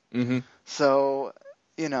 Mm-hmm. So,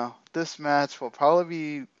 this match will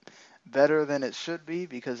probably be better than it should be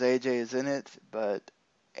because AJ is in it, but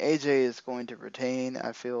AJ is going to retain.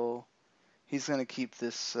 I feel he's going to keep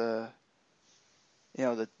this, the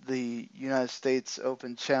United States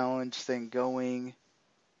Open Challenge thing going.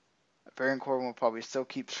 Baron Corbin will probably still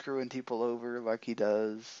keep screwing people over like he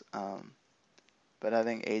does, but I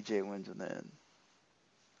think AJ wins in the end.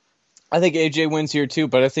 I think AJ wins here too,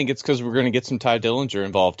 but I think it's because we're going to get some Ty Dillinger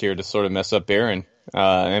involved here to sort of mess up Baron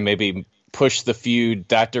and maybe push the feud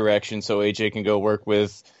that direction so AJ can go work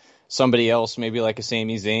with somebody else, maybe like a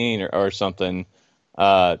Sami Zayn or something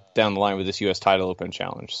down the line with this U.S. title open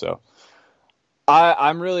challenge. So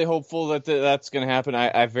I'm really hopeful that that's going to happen.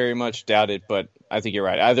 I very much doubt it, but I think you're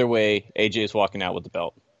right. Either way, AJ is walking out with the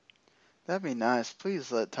belt. That'd be nice.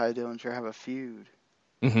 Please let Ty Dillinger have a feud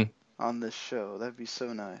on this show. That'd be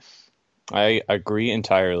so nice. I agree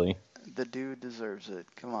entirely. The dude deserves it.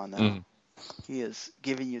 Come on now. He is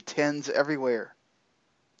giving you 10s everywhere.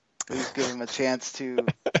 Please give him a chance to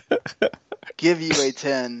give you a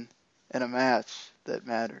 10 in a match that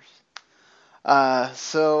matters.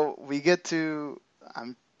 So we get to,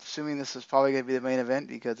 I'm assuming this is probably going to be the main event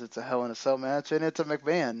because it's a Hell in a Cell match and it's a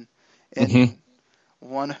McMahon in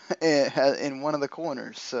one of the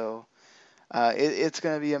corners. So it's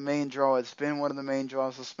going to be a main draw. It's been one of the main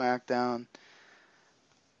draws of SmackDown.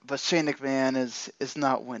 But Shane McMahon is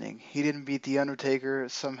not winning. He didn't beat The Undertaker,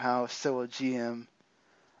 somehow still a GM.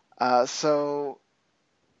 So,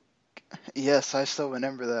 yes, I still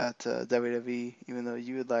remember that WWE, even though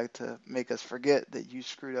you would like to make us forget that you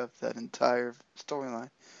screwed up that entire storyline.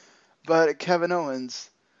 But Kevin Owens,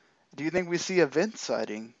 do you think we see a Vince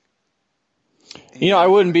sighting? I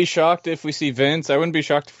wouldn't be shocked if we see Vince. I wouldn't be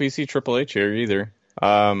shocked if we see Triple H here either.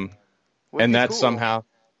 And that's cool. Somehow,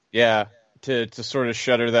 to sort of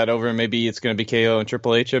shutter that over. Maybe it's going to be KO and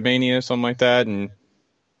Triple H at Mania, something like that, and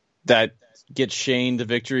that gets Shane the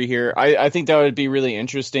victory here. I think that would be really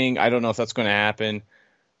interesting. I don't know if that's going to happen.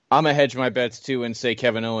 I'm going to hedge my bets, too, and say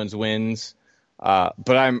Kevin Owens wins.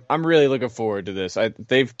 But I'm really looking forward to this.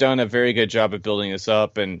 They've done a very good job of building this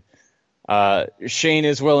up, and Shane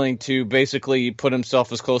is willing to basically put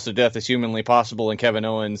himself as close to death as humanly possible, and Kevin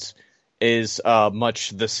Owens is much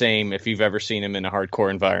the same if you've ever seen him in a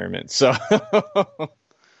hardcore environment. So,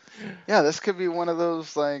 yeah, this could be one of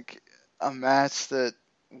those, like, a match that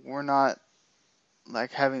we're not,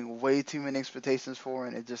 like, having way too many expectations for,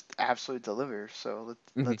 and it just absolutely delivers. So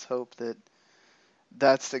let's hope that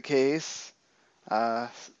that's the case.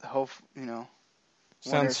 Hope,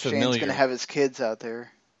 sounds familiar. Shane's going to have his kids out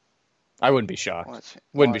there. I wouldn't be shocked.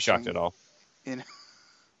 Wouldn't be shocked at all.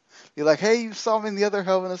 You're like, hey, you saw me in the other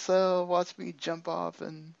Hell in a Cell. Watch me jump off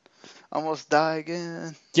and almost die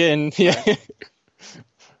again. Yeah.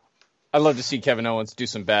 I'd love to see Kevin Owens do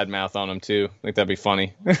some bad mouth on him, too. I think that'd be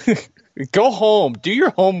funny. Go home. Do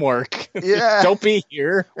your homework. Yeah. Don't be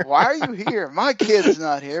here. Why are you here? My kid's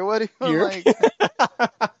not here. What are you like?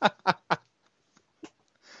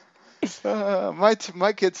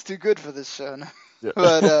 My kid's too good for this show. Yeah.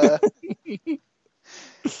 But,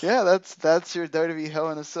 yeah, that's your WWE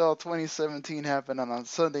Hell in a Cell 2017 happened on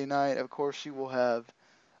Sunday night. Of course, you will have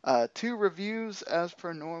 2 reviews as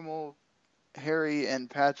per normal. Harry and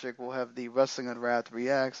Patrick will have the Wrestling and Wrath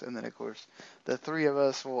reacts, and then, of course, the 3 of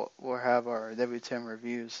us will have our W2M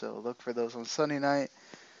reviews, so look for those on Sunday night.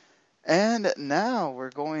 And now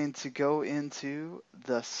we're going to go into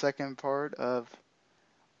the second part of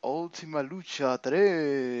Ultima Lucha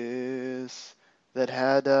Tres that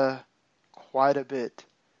had quite a bit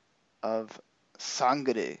of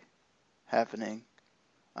sangre happening.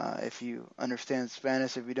 If you understand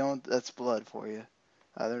Spanish, if you don't, that's blood for you.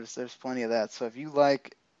 There's plenty of that. So if you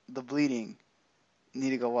like the bleeding, you need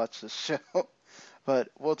to go watch the show. But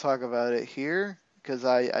we'll talk about it here because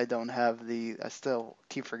I don't have I still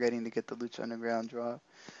keep forgetting to get the Lucha Underground draw.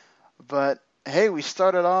 But hey, we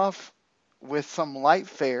started off with some light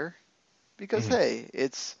fare because hey,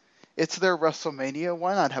 it's their WrestleMania.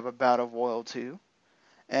 Why not have a bout of Royal 2?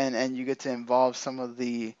 And you get to involve some of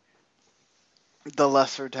the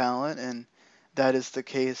lesser talent, and that is the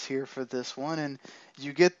case here for this one. And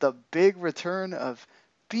you get the big return of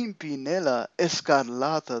Pimpinela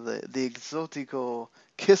Escarlata, the exotico,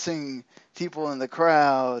 kissing people in the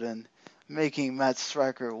crowd and making Matt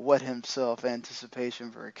Striker wet himself,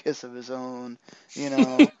 anticipation for a kiss of his own,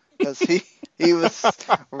 because he was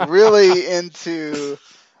really into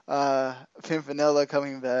Pimpinela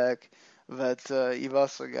coming back. But you've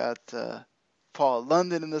also got Paul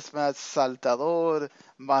London in this match, Saltador,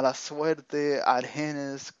 Mala Suerte,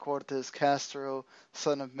 Argenis, Cortez Castro,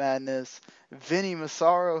 Son of Madness, Vinny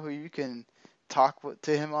Massaro, who you can talk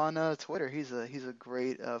to him on Twitter. He's a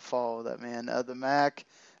great follow, that man. The Mac,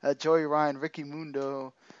 Joey Ryan, Ricky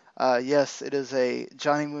Mundo. Yes, it is a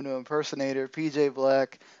Johnny Mundo impersonator. PJ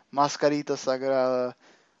Black, Mascarita Sagrada,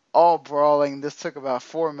 all brawling. This took about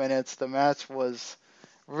 4 minutes. The match was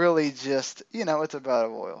really just, it's a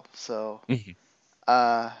battle royal. So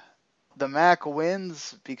the Mac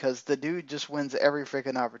wins because the dude just wins every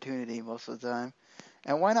freaking opportunity most of the time.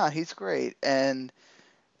 And why not? He's great. And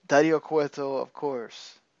Dario Cueto, of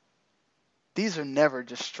course. These are never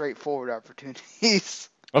just straightforward opportunities.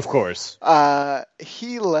 Of course.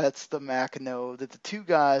 He lets the Mac know that the two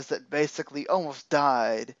guys that basically almost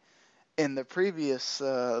died in the previous,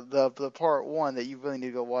 the part one, that you really need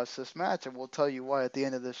to go watch this match, and we'll tell you why at the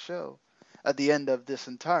end of this show, at the end of this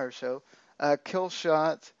entire show.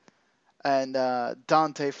 Killshot and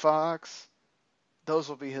Dante Fox, those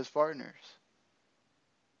will be his partners.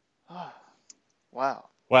 Wow.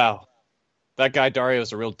 Wow. That guy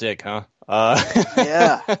Dario's a real dick, huh?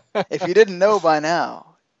 Yeah. If you didn't know by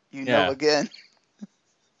now, you know again.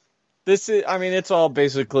 It's all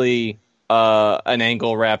basically an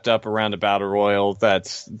angle wrapped up around a battle royal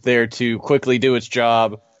that's there to quickly do its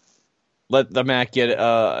job, let the Mac get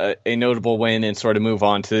a notable win, and sort of move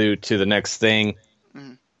on to the next thing,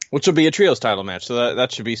 which will be a trios title match. So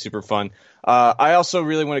that should be super fun. I also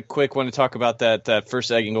really want to talk about that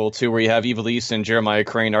first angle too, where you have Ivelisse and Jeremiah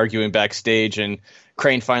Crane arguing backstage, and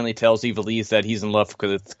Crane finally tells Ivelisse that he's in love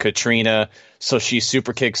with Katrina, so she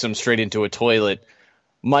super kicks him straight into a toilet.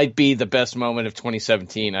 Might be the best moment of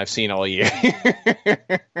 2017 I've seen all year.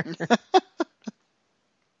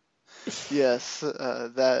 Yes,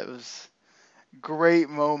 that was great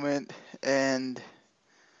moment. And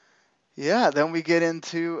yeah, then we get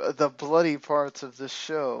into the bloody parts of the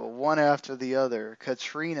show, one after the other.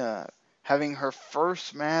 Katrina having her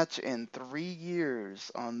first match in 3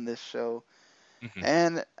 years on this show.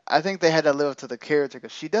 And I think they had to live up to the character,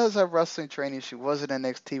 because she does have wrestling training. She was in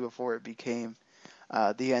NXT before it became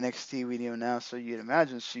the NXT we know now, so you'd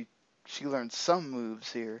imagine she learned some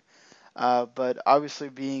moves here. But obviously,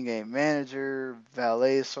 being a manager,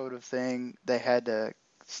 valet sort of thing, they had to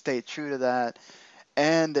stay true to that.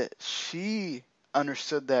 And she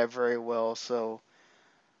understood that very well. So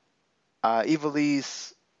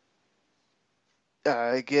Ivelisse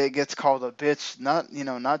gets called a bitch,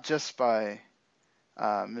 not just by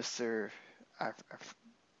Mr.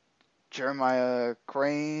 Jeremiah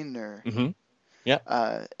Crane or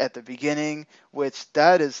at the beginning, which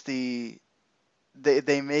that is they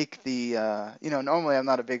make the normally I'm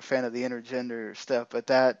not a big fan of the intergender stuff, but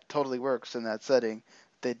that totally works in that setting.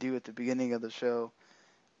 They do at the beginning of the show,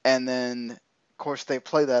 and then of course they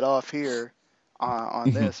play that off here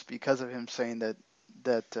on this because of him saying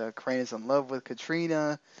that Crane is in love with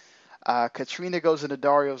Katrina. Katrina goes into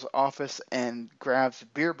Dario's office and grabs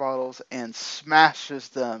beer bottles and smashes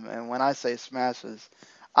them. And when I say smashes,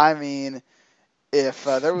 I mean if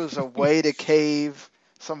there was a way to cave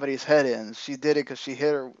somebody's head in, she did it, because she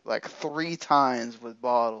hit her like 3 times with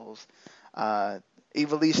bottles.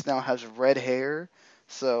 Ivelisse now has red hair,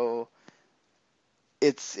 so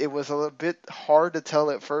it was a little bit hard to tell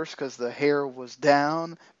at first because the hair was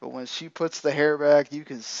down, but when she puts the hair back, you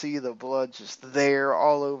can see the blood just there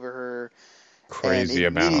all over her. Crazy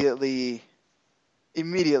and amount.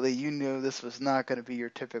 Immediately, you knew this was not going to be your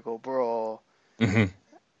typical brawl.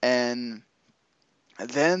 And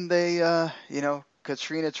then they,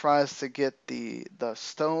 Katrina tries to get the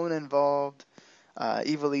stone involved.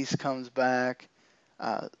 Ivelisse comes back.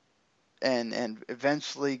 And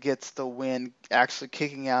eventually gets the win, actually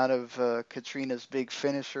kicking out of Katrina's big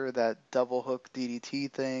finisher, that double hook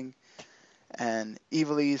DDT thing. And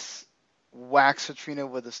Ivelisse whacks Katrina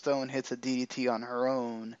with a stone, hits a DDT on her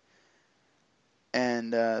own.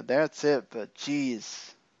 And that's it. But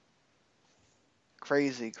geez,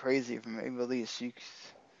 crazy from Ivelisse.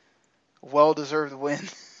 Well-deserved win.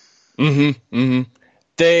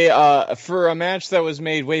 They, for a match that was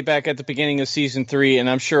made way back at the beginning of Season 3, and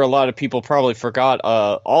I'm sure a lot of people probably forgot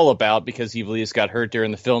all about, because Ivelisse got hurt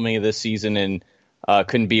during the filming of this season and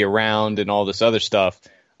couldn't be around and all this other stuff,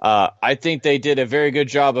 I think they did a very good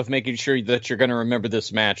job of making sure that you're going to remember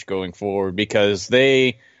this match going forward, because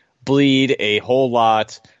they bleed a whole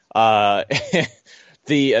lot. They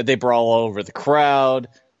brawl all over the crowd.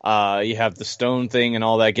 You have the stone thing and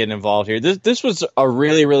all that getting involved here. This was a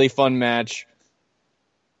really, really fun match.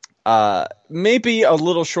 Maybe a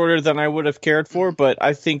little shorter than I would have cared for, but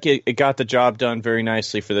I think it got the job done very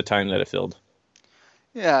nicely for the time that it filled.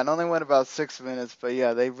 Yeah, it only went about 6 minutes, but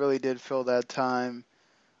yeah, they really did fill that time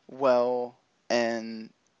well, and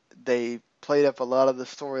they played up a lot of the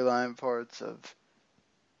storyline parts of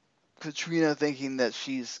Katrina thinking that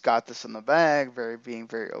she's got this in the bag, being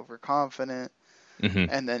very overconfident,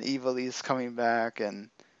 Mm-hmm. and then Ivelisse coming back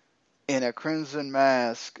and in a crimson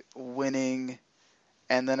mask winning,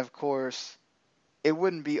 and then of course it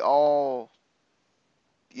wouldn't be all,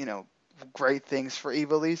 you know, great things for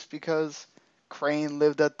Ivelisse because Crane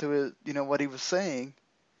lived up to it, what he was saying.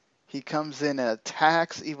 He comes in and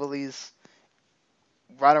attacks Ivelisse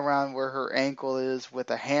right around where her ankle is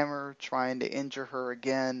with a hammer, trying to injure her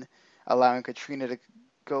again, allowing Katrina to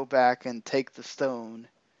go back and take the stone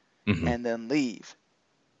Mm-hmm. and then leave.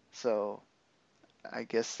 So I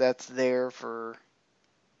guess that's there for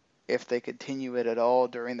if they continue it at all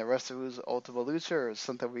during the rest of Ultima Lucha, or it's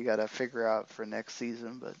something we got to figure out for next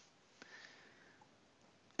season. But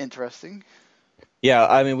interesting. Yeah,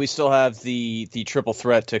 I mean, we still have the triple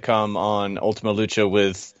threat to come on Ultima Lucha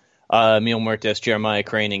with Mil Muertes, Jeremiah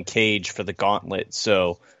Crane, and Cage for the gauntlet.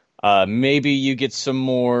 So maybe you get some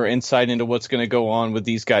more insight into what's going to go on with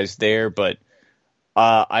these guys there, but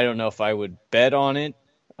I don't know if I would bet on it.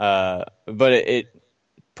 But it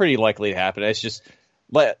pretty likely to happen. It's just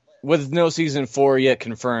with no season 4 yet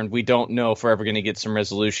confirmed, we don't know if we're ever going to get some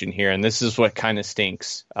resolution here, and this is what kind of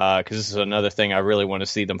stinks because this is another thing I really want to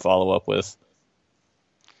see them follow up with.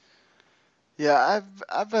 Yeah,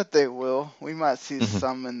 I bet they will. We might see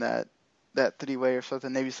some in that three-way or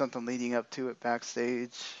something. Maybe something leading up to it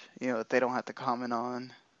backstage. That they don't have to comment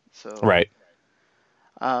on. So right.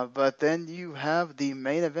 But then you have the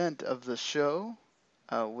main event of the show,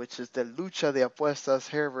 which is the Lucha de Apuestas,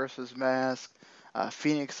 hair versus mask.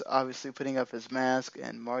 Phoenix obviously putting up his mask,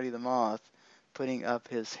 and Marty the Moth putting up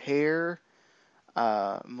his hair.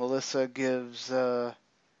 Melissa gives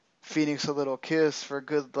Phoenix a little kiss for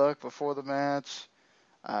good luck before the match.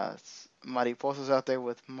 Mariposa's out there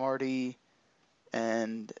with Marty,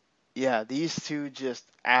 and yeah, these two just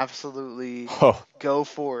absolutely go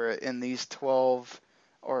for it in these 12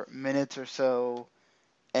 or minutes or so,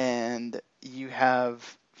 and you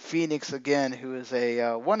have Phoenix again, who is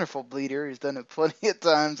a wonderful bleeder. He's done it plenty of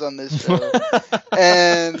times on this show.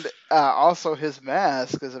 And also his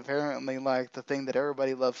mask is apparently like the thing that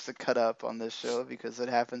everybody loves to cut up on this show because it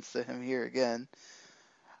happens to him here again.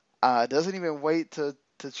 Doesn't even wait to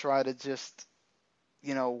try to just,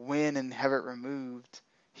 win and have it removed.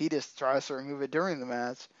 He just tries to remove it during the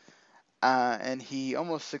match. And he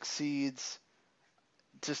almost succeeds.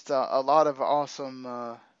 Just a lot of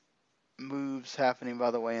awesome moves happening,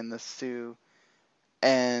 by the way, in this too.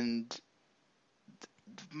 And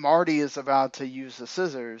Marty is about to use the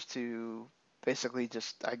scissors to basically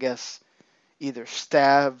just, I guess, either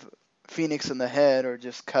stab Phoenix in the head or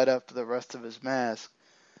just cut up the rest of his mask.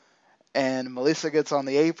 And Melissa gets on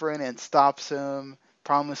the apron and stops him,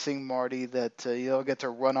 promising Marty that they'll get to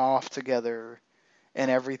run off together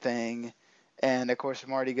and everything. And, of course,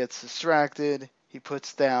 Marty gets distracted. He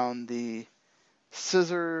puts down the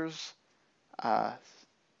scissors.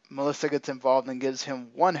 Melissa gets involved and gives him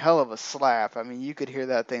one hell of a slap. I mean, you could hear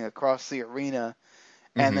that thing across the arena.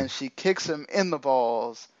 And then she kicks him in the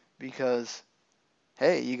balls because,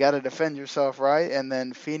 hey, you got to defend yourself, right? And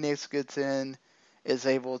then Phoenix gets in, is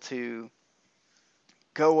able to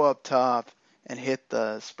go up top and hit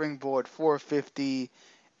the springboard 450.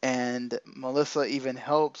 And Melissa even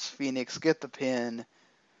helps Phoenix get the pin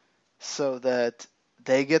so that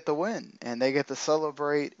they get the win. And they get to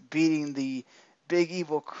celebrate beating the big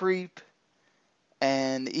evil creep.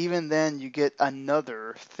 And even then you get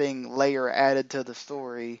another layer added to the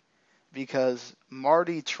story because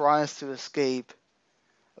Marty tries to escape,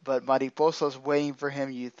 but Mariposa's waiting for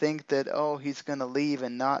him. You think that, he's going to leave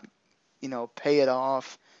and not, pay it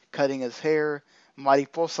off, cutting his hair.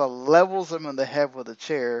 Mariposa levels him in the head with a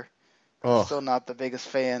chair. Still not the biggest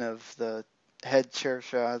fan of the head chair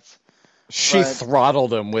shots. She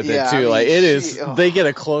throttled him with it too. I mean, they get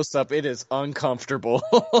a close up. It is uncomfortable.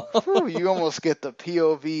 Whew, you almost get the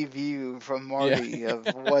POV view from Marty of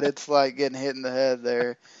what it's like getting hit in the head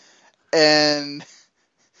there, and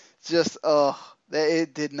just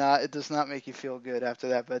it does not make you feel good after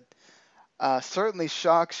that, but certainly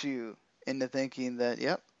shocks you into thinking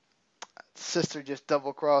that sister just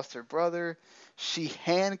double crossed her brother. She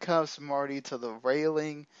handcuffs Marty to the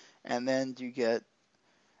railing, and then you get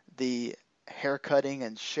the haircutting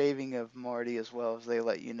and shaving of Marty as well as they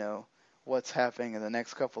let you know what's happening in the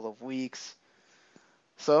next couple of weeks.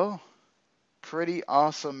 So, pretty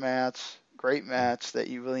awesome match. Great match that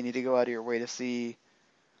you really need to go out of your way to see.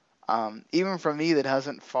 Even for me that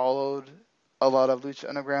hasn't followed a lot of Lucha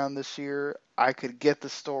Underground this year, I could get the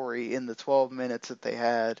story in the 12 minutes that they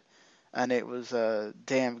had, and it was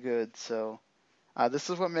damn good. So this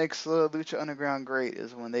is what makes Lucha Underground great,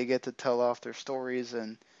 is when they get to tell off their stories.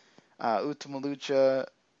 And Ultima Lucha,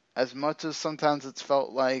 as much as sometimes it's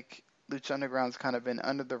felt like Lucha Underground's kind of been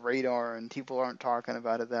under the radar and people aren't talking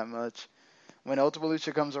about it that much, when Ultima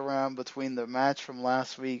Lucha comes around between the match from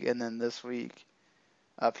last week and then this week,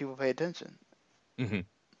 people pay attention. Mm-hmm.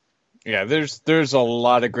 Yeah, there's a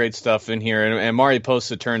lot of great stuff in here, and Marty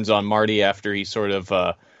Posta turns on Marty after he sort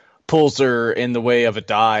of pulls her in the way of a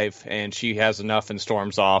dive, and she has enough and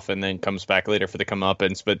storms off, and then comes back later for the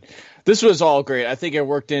comeuppance. But this was all great. I think it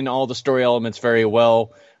worked in all the story elements very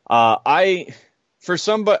well. I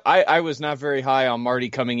was not very high on Marty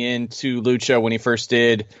coming into Lucha when he first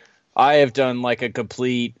did. I have done like a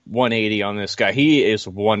complete 180 on this guy. He is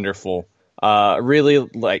wonderful. Really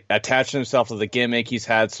like attaching himself to the gimmick. He's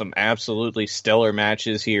had some absolutely stellar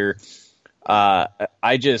matches here. I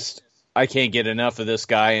can't get enough of this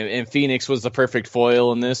guy. And Phoenix was the perfect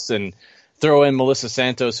foil in this. And throw in Melissa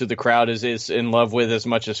Santos, who the crowd is in love with as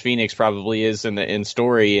much as Phoenix probably is in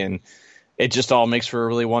story. And it just all makes for a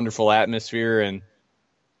really wonderful atmosphere. And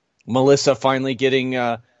Melissa finally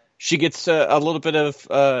getting, she gets a little bit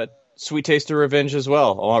of sweet taste of revenge as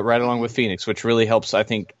well, right along with Phoenix, which really helps, I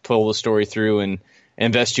think, pull the story through and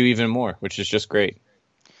invest you even more, which is just great.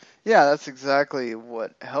 Yeah, that's exactly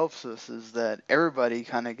what helps us, is that everybody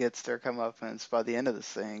kind of gets their comeuppance by the end of this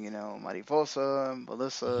thing. Mariposa,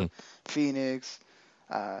 Melissa, Phoenix.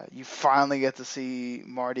 You finally get to see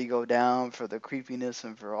Marty go down for the creepiness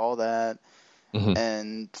and for all that. Mm-hmm.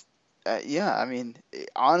 And,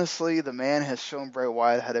 honestly, the man has shown Bray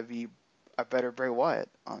Wyatt how to be a better Bray Wyatt,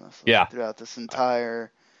 honestly, throughout this entire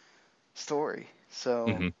story.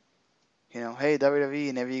 So, hey,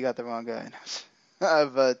 WWE, maybe you got the wrong guy.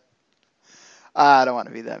 But I don't want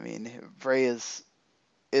to be that mean. Bray is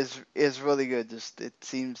really good. Just, it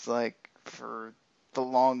seems like for the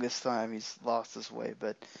longest time he's lost his way.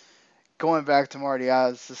 But going back to Marty, I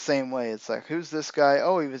was the same way. It's like, who's this guy?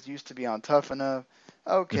 Oh, he was used to be on Tough Enough.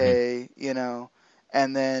 Okay,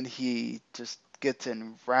 and then he just gets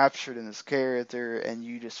enraptured in his character, and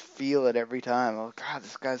you just feel it every time. Oh God,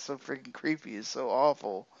 this guy's so freaking creepy. He's so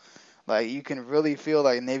awful. Like, you can really feel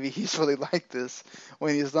like maybe he's really like this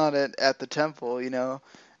when he's not at the temple, And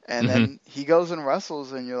then he goes and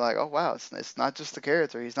wrestles, and you're like, oh wow, it's not just the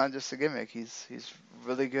character. He's not just a gimmick. He's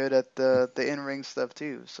really good at the in-ring stuff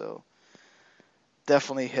too. So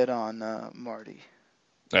definitely hit on Marty.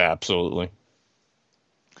 Absolutely.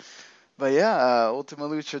 But yeah, Ultima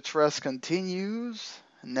Lucha Tres continues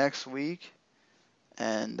next week,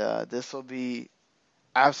 and this will be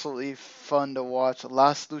absolutely fun to watch.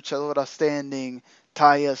 Las Luchadoras standing,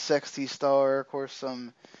 Taya, Sexy Star, of course,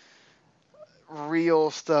 some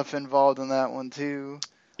real stuff involved in that one too.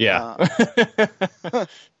 Yeah.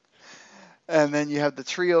 And then you have the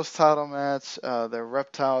Trios title match, the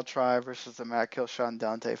Reptile Tribe versus the Matt Killshot and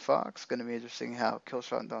Dante Fox. Going to be interesting how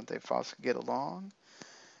Killshot and Dante Fox get along.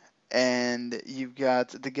 And you've got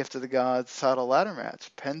the Gift of the Gods title ladder match,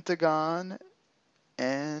 Pentagon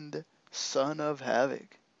and Son of Havoc.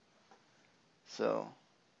 So,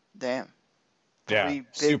 damn. Three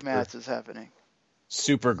big matches happening.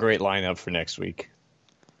 Super great lineup for next week.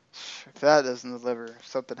 If that doesn't deliver,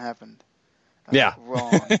 something happened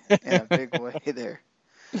wrong in a big way there.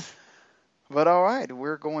 But all right,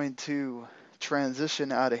 we're going to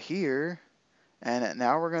transition out of here. And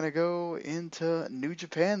now we're going to go into New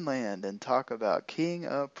Japan land and talk about King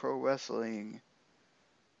of Pro Wrestling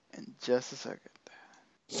in just a second.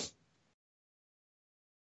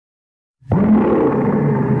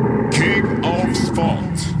 King of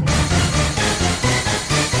Sport.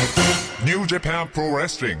 New Japan Pro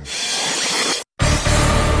Wrestling.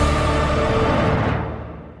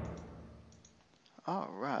 All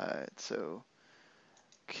right, so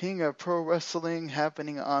King of Pro Wrestling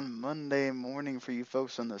happening on Monday morning for you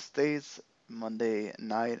folks in the States. Monday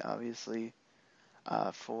night, obviously,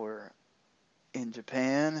 for in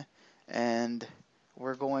Japan. And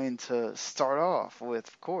we're going to start off with,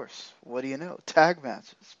 of course, what do you know? Tag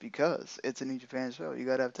matches, because it's a New Japan show. You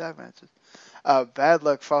got to have tag matches. Bad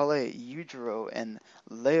Luck Fale, Yujiro, and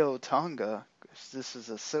Leo Tonga. This is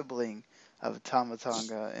a sibling of Tama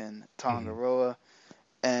Tonga and Tongaroa.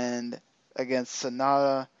 And against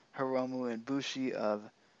Sanada, Hiromu, and Bushi of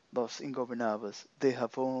Los Ingobernables de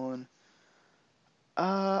Japón.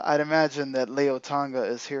 I'd imagine that Leo Tonga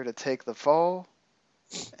is here to take the fall,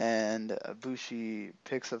 and Bushi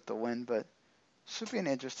picks up the win, but should be an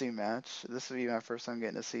interesting match. This will be my first time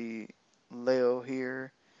getting to see Leo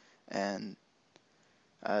here, and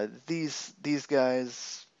These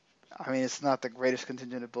guys, I mean, it's not the greatest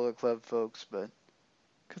contingent of Bullet Club folks, but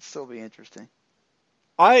could still be interesting.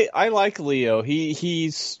 I like Leo.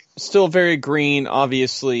 He's still very green,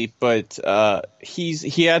 obviously, but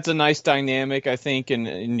he adds a nice dynamic, I think,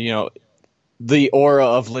 and the aura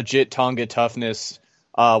of legit Tonga toughness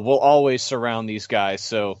will always surround these guys.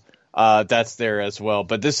 So that's there as well.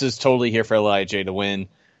 But this is totally here for LIJ to win.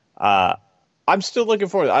 I'm still looking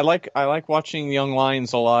forward. I like watching Young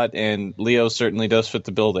Lions a lot, and Leo certainly does fit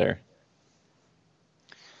the bill there.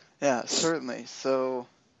 Yeah, certainly. So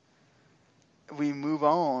we move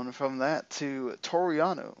on from that to Toru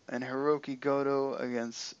Yano and Hiroki Goto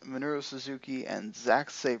against Minoru Suzuki and Zack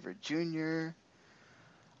Sabre Jr.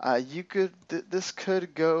 This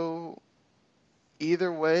could go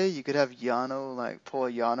either way. You could have Yano pull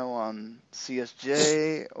a Yano on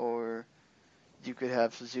CSJ, or you could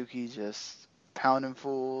have Suzuki just pounding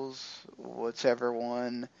fools, whichever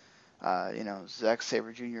one. Zack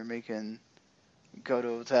Sabre Jr. making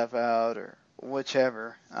Goto tap out, or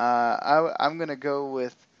whichever. I'm going to go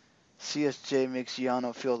with CSJ makes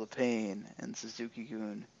Yano feel the pain, and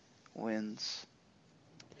Suzuki-gun wins.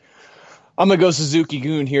 I'm going to go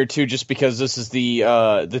Suzuki-gun here, too, just because this is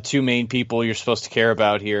the two main people you're supposed to care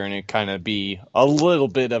about here, and it kind of be a little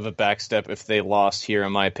bit of a backstep if they lost here,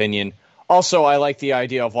 in my opinion. Also, I like the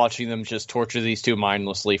idea of watching them just torture these two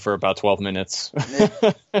mindlessly for about 12 minutes.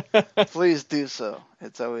 Please do so.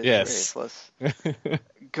 It's always great. Plus,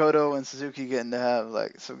 Goto and Suzuki getting to have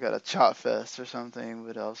some kind of chop fest or something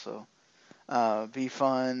would also be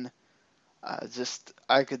fun.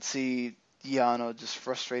 I could see Yano just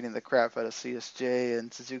frustrating the crap out of CSJ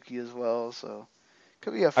and Suzuki as well. So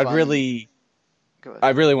could be a fun. I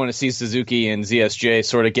really want to see Suzuki and ZSJ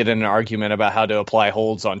sort of get in an argument about how to apply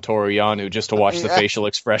holds on Toru Yano just to watch the facial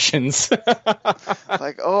expressions.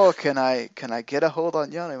 Can I get a hold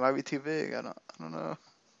on Yano? It might be too big. I don't know.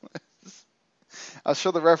 I'm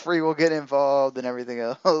sure the referee will get involved and everything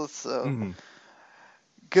else. So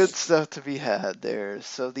good stuff to be had there.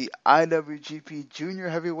 So the IWGP Junior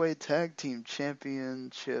Heavyweight Tag Team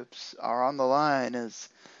Championships are on the line as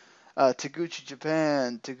Taguchi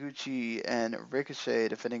Japan, Taguchi and Ricochet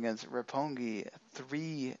defending against Roppongi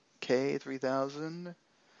 3000.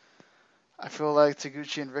 I feel like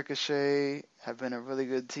Taguchi and Ricochet have been a really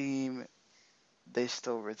good team. They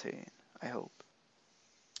still retain, I hope.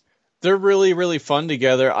 They're really, really fun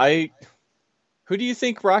together. Who do you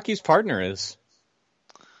think Rocky's partner is?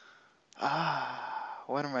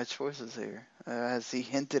 What are my choices here? Has he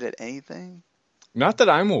hinted at anything? Not that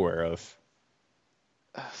I'm aware of.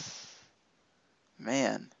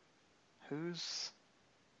 Man, who's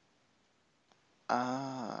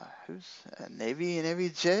maybe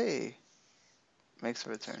Jay makes a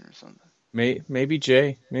return or something. Maybe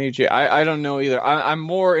Jay. I don't know either. I'm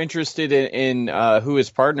more interested in who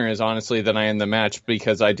his partner is, honestly, than I am the match,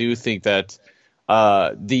 because I do think that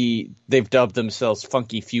they've dubbed themselves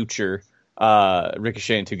Funky Future.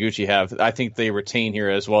 Ricochet and Taguchi have. I think they retain here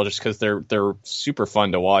as well, just because they're super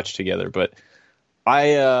fun to watch together. But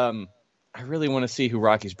I really want to see who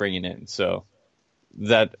Rocky's bringing in, so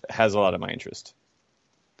that has a lot of my interest.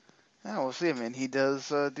 Yeah, we'll see. I mean, he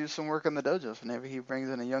does do some work on the dojos whenever he brings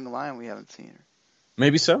in a young lion we haven't seen.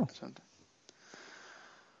 Maybe so.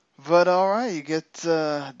 But all right, you get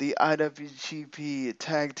the IWGP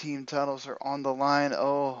Tag Team titles are on the line.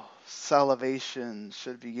 Oh, salivation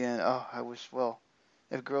should begin. Oh, I wish,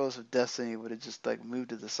 if Girls of Destiny would have just moved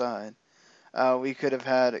to the side. We could have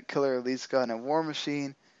had Killer Elite Squad and War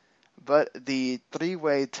Machine, but the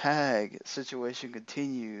three-way tag situation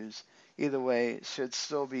continues. Either way, should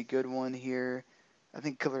still be a good one here. I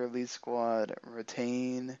think Killer Elite Squad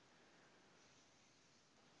retain,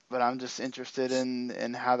 but I'm just interested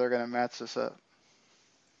in how they're going to match this up.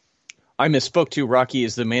 I misspoke too. Rocky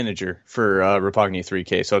is the manager for Roppongi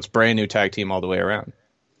 3K, so it's brand new tag team all the way around.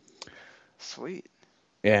 Sweet.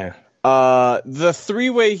 Yeah. The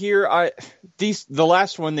three-way here, the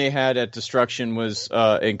last one they had at Destruction was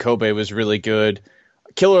in Kobe was really good.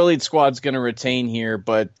 Killer Elite Squad's going to retain here,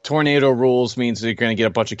 but Tornado Rules means they're going to get a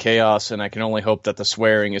bunch of chaos, and I can only hope that the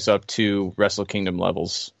swearing is up to Wrestle Kingdom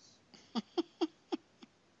levels.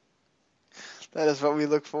 That is what we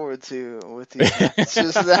look forward to with these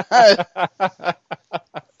matches.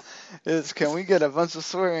 Can we get a bunch of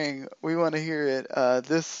swearing? We want to hear it.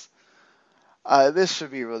 This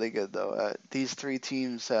should be really good, though. These three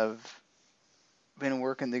teams have been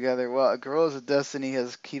working together. Well, Guerrillas of Destiny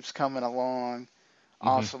keeps coming along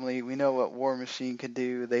awesomely. We know what War Machine can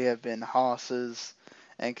do. They have been hosses,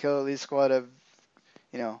 and Killer Elite Squad have,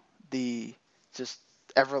 the just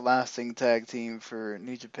everlasting tag team for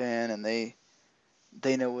New Japan, and they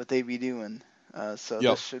they know what they be doing. So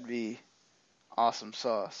Yep. this should be awesome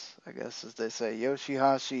sauce, I guess, as they say.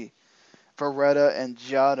 Yoshihashi, Beretta, and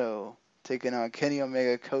Jado taking on Kenny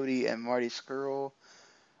Omega, Cody, and Marty Scurll.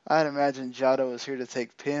 I'd imagine Jado is here to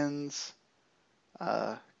take pins.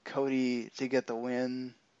 Cody to get the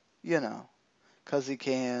win, because he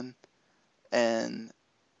can, and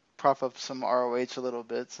prop up some ROH a little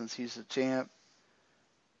bit since he's the champ.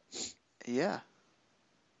 Yeah.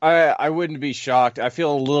 I wouldn't be shocked. I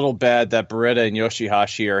feel a little bad that Beretta and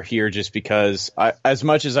Yoshihashi are here just because, as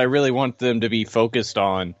much as I really want them to be focused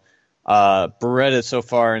on, Beretta so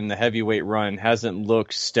far in the heavyweight run hasn't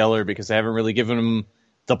looked stellar because they haven't really given him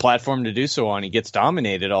the platform to do so on. He gets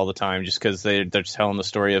dominated all the time just because they're just telling the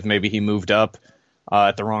story of maybe he moved up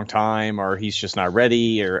at the wrong time or he's just not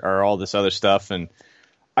ready or all this other stuff. And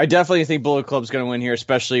I definitely think Bullet Club's going to win here,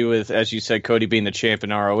 especially with, as you said, Cody being the champ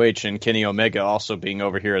in ROH and Kenny Omega also being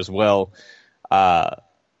over here as well. I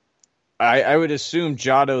would assume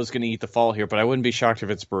Jado is going to eat the fall here, but I wouldn't be shocked if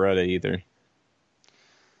it's Beretta either.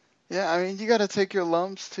 Yeah, I mean, you got to take your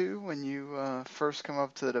lumps, too, when you first come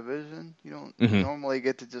up to the division. You don't normally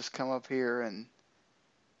get to just come up here and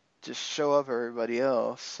just show up everybody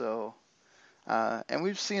else. So, and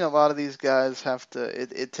we've seen a lot of these guys have to,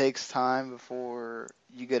 it takes time before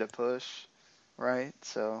you get a push, right?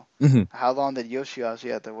 So, how long did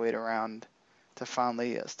Yoshihashi have to wait around to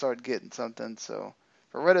finally start getting something? So,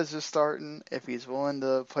 Beretta's just starting. If he's willing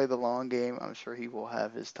to play the long game, I'm sure he will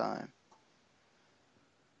have his time.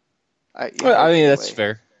 I mean, that's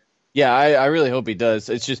fair. Yeah, I really hope he does.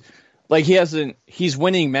 It's just, like, he's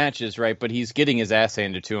winning matches, right? But he's getting his ass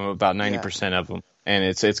handed to him about 90% of them. And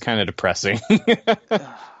it's kind of depressing. It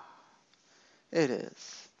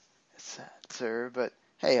is. It's sad, sir. But,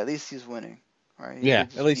 hey, at least he's winning, right? Yeah,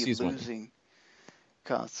 at least he's losing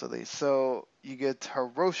constantly. So, you get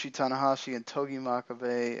Hiroshi Tanahashi and Togi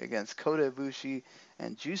Makabe against Kota Ibushi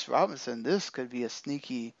and Juice Robinson. This could be a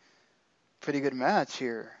sneaky, pretty good match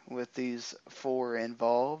here with these four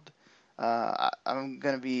involved. I'm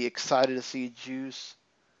going to be excited to see Juice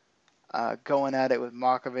going at it with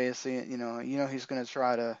Makabe. Seeing, he's going to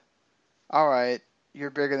try to, all right, you're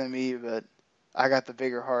bigger than me, but I got the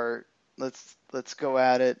bigger heart. Let's go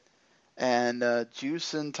at it. And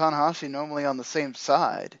Juice and Tanahashi normally on the same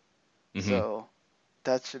side. So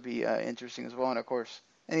that should be interesting as well. And, of course,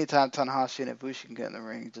 anytime Tanahashi and Ibushi can get in the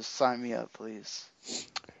ring, just sign me up, please.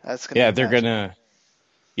 That's gonna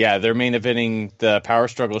they're main eventing the Power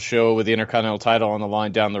Struggle show with the Intercontinental title on the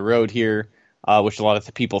line down the road here, which a lot of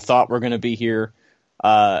the people thought were going to be here.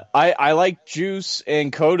 I like Juice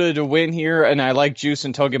and Kota to win here, and I like Juice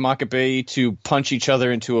and Togi Makabe to punch each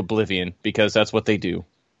other into oblivion because that's what they do.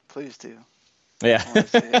 Please do. Yeah.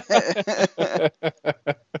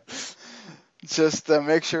 Just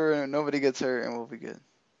make sure nobody gets hurt, and we'll be good.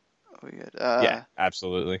 Yeah,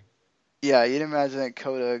 absolutely. Yeah, you'd imagine that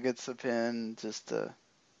Kota gets the pin just to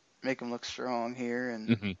make him look strong here.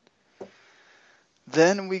 And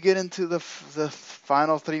then we get into the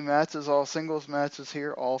final three matches, all singles matches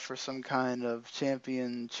here, all for some kind of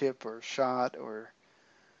championship or shot or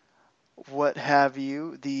what have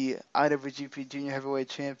you. The IWGP Junior Heavyweight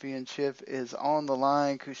Championship is on the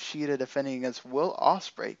line. Kushida defending against Will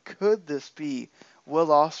Ospreay. Could this be Will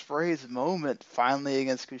Ospreay's moment finally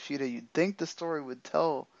against Kushida? You'd think the story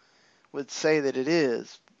would say that it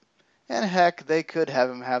is. And heck, they could have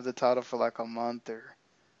him have the title for like a month or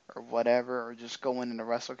whatever, or just go into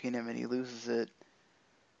Wrestle Kingdom and he loses it.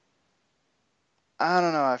 I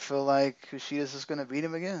don't know. I feel like Kushida's just going to beat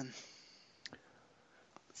him again.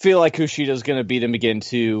 Feel like Kushida's going to beat him again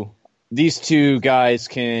too. These two guys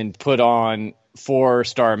can put on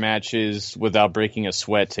 4-star matches without breaking a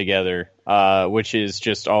sweat together, which is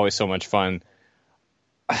just always so much fun.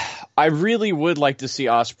 I really would like to see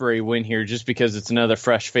Ospreay win here just because it's another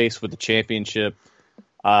fresh face with the championship.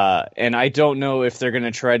 And I don't know if they're going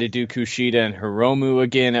to try to do Kushida and Hiromu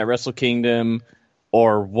again at Wrestle Kingdom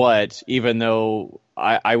or what, even though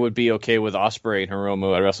I would be okay with Ospreay and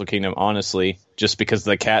Hiromu at Wrestle Kingdom, honestly, just because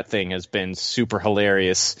the cat thing has been super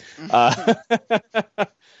hilarious. But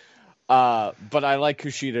I like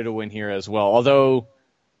Kushida to win here as well. Although,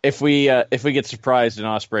 if we get surprised and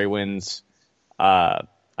Ospreay wins,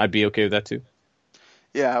 I'd be okay with that too.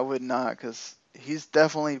 Yeah, I would not, because he's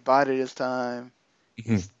definitely bided his time.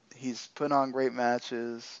 He's put on great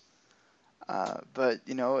matches. But,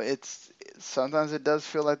 it's sometimes it does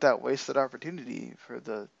feel like that wasted opportunity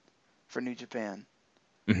for New Japan.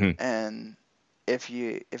 And if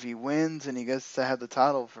he wins and he gets to have the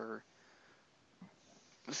title for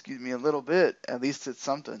a little bit, at least it's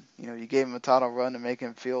something. You gave him a title run to make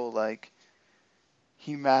him feel like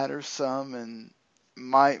he matters some, and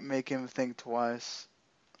might make him think twice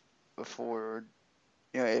before,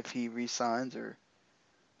 if he resigns or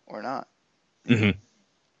not. Mm-hmm.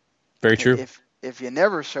 Very true. If you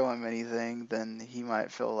never show him anything, then he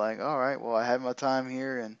might feel like, all right, well, I had my time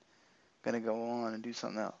here and gonna go on and do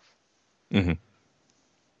something else. Mm-hmm.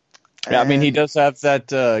 Yeah, I mean, he does have that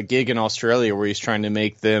gig in Australia where he's trying to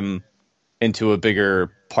make them into a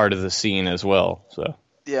bigger part of the scene as well. So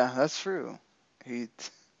yeah, that's true. He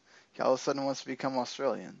all of a sudden wants to become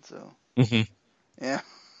Australian. So yeah,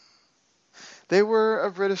 they were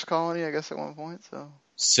a British colony, I guess, at one point. So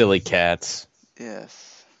silly cats.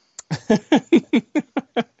 Yes. He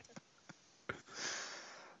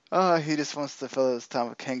just wants to fill his time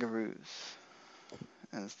with kangaroos.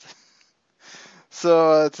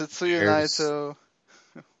 So, Tetsuya Naito.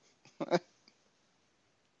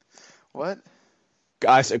 What?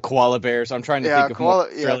 I said koala bears. I'm trying to think of more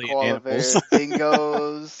Australian koala animals. Bears,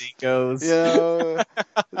 dingoes. Dingoes.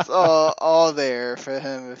 It's all there for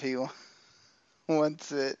him if he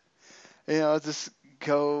wants it. Just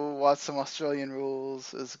go watch some Australian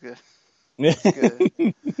rules. It's good. It's good.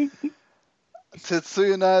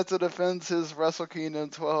 Tetsuya Naito defends his Wrestle Kingdom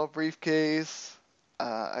 12 briefcase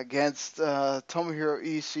against Tomohiro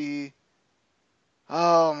Ishii.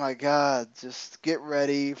 Oh my God! Just get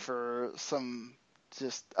ready for some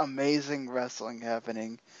just amazing wrestling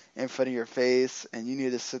happening in front of your face, and you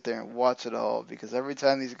need to sit there and watch it all, because every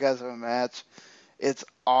time these guys have a match, it's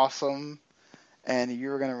awesome, and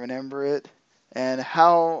you're gonna remember it. And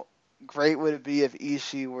how great would it be if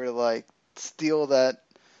Ishii were to steal that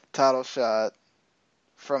title shot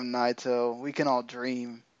from Naito? We can all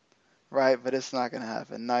dream, right? But it's not gonna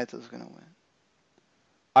happen. Naito's gonna win.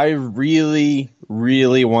 I really,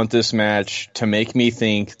 really want this match to make me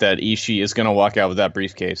think that Ishii is going to walk out with that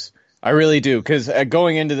briefcase. I really do, because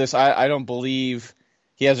going into this, I don't believe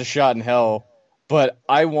he has a shot in hell, but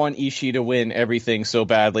I want Ishii to win everything so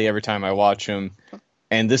badly every time I watch him,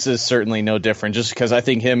 and this is certainly no different, just because I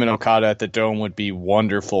think him and Okada at the Dome would be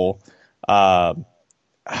wonderful. That's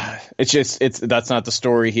not the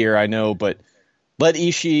story here, I know, but let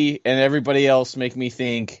Ishii and everybody else make me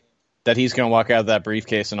think that he's going to walk out of that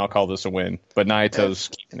briefcase, and I'll call this a win. But Naito's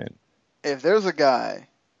keeping it. If there's a guy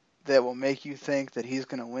that will make you think that he's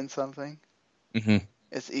going to win something,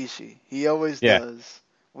 it's Ishii. He always does.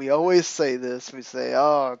 We always say this. We say,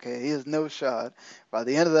 oh, okay, he has no shot. By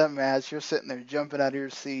the end of that match, you're sitting there jumping out of your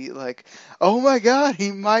seat like, oh my God,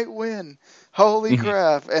 he might win. Holy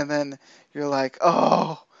crap. And then you're like,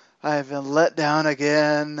 oh, I have been let down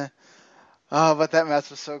again. Oh, but that match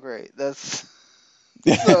was so great. That's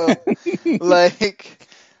how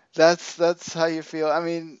you feel. I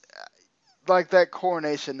mean, that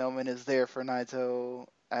coronation moment is there for Naito.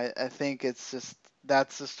 I think it's just,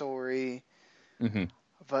 that's the story.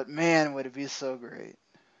 But man, would it be so great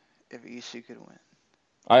if Ishii could win.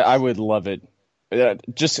 I would love it.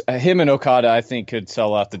 Just him and Okada, I think, could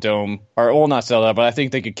sell out the Dome. Not sell out, but I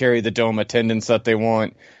think they could carry the Dome attendance that they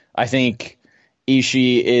want. I think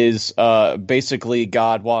Ishii is basically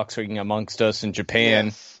God walking amongst us in Japan.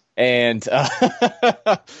 Yes. And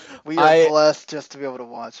we are blessed just to be able to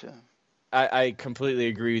watch him. I completely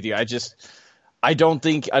agree with you. I don't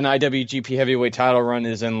think an IWGP Heavyweight title run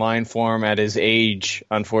is in line for him at his age,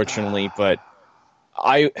 unfortunately. But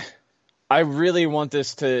I really want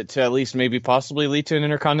this to at least maybe possibly lead to an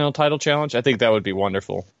Intercontinental title challenge. I think that would be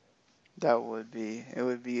wonderful. That would be. It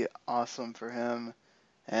would be awesome for him.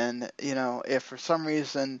 And, if for some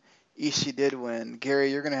reason Ishii did win,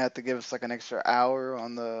 Gary, you're going to have to give us an extra hour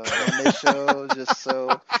on the Monday show just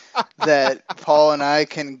so that Paul and I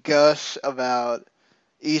can gush about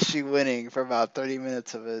Ishii winning for about 30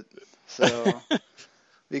 minutes of it. So,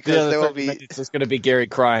 because there will be... It's just going to be Gary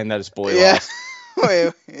crying that his boy lost.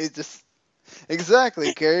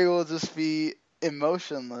 Exactly. Gary will just be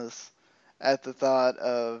emotionless at the thought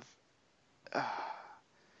of...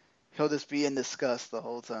 he'll just be in disgust the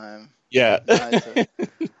whole time. Yeah.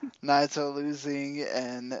 Naito losing,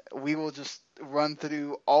 and we will just run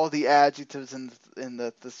through all the adjectives in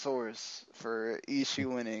the thesaurus for Ishii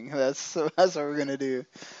winning. That's what we're gonna do.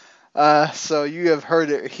 So you have heard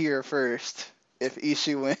it here first. If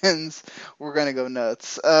Ishii wins, we're gonna go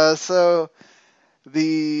nuts. So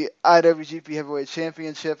the IWGP Heavyweight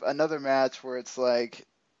Championship, another match where it's Okada's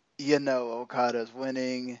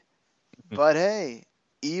winning, but hey,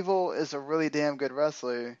 Evil is a really damn good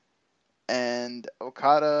wrestler, and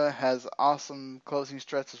Okada has awesome closing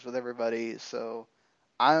stretches with everybody, so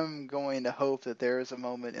I'm going to hope that there is a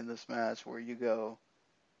moment in this match where you go,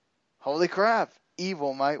 holy crap,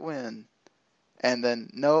 Evil might win. And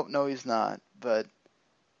then, no, he's not. But,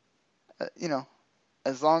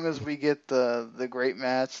 as long as we get the great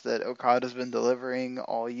match that Okada's been delivering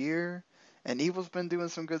all year, and Evil's been doing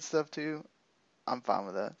some good stuff too, I'm fine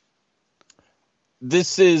with that.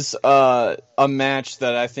 This is a match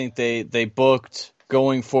that I think they booked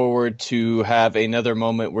going forward to have another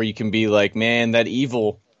moment where you can be like, man, that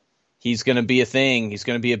Evil, he's going to be a thing. He's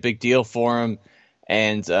going to be a big deal for him.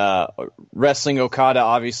 And wrestling Okada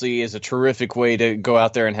obviously is a terrific way to go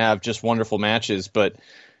out there and have just wonderful matches. But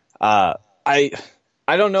I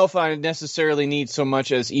don't know if I necessarily need so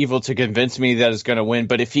much as Evil to convince me that it's going to win.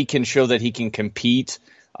 But if he can show that he can compete,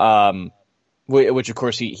 which of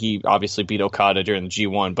course he obviously beat Okada during the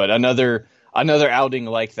G1, but another outing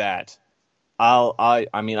like that, I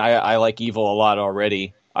like Evil a lot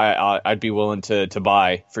already. I'd be willing to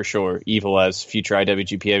buy for sure Evil as future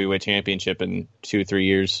IWGP Heavyweight Championship in 2-3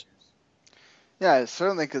 years. Yeah, I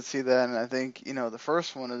certainly could see that, and I think the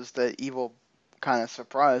first one is that Evil kind of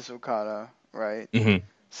surprised Okada, right? Mm-hmm.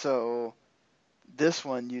 So this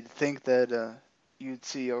one, you'd think that you'd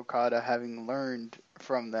see Okada having learned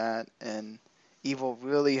from that, and Evil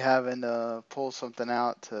really having to pull something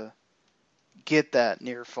out to get that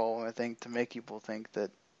near fall, I think, to make people think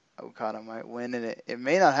that Okada might win, and it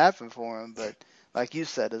may not happen for him, but like you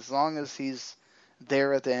said, as long as he's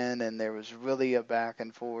there at the end and there was really a back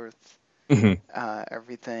and forth,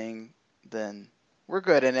 everything, then we're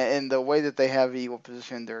good. And the way that they have Evil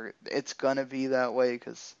positioned, it's gonna be that way,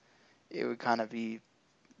 because it would kind of be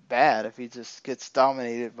bad if he just gets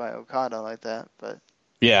dominated by Okada like that. But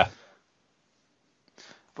yeah.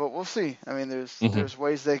 But we'll see. I mean, there's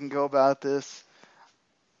ways they can go about this.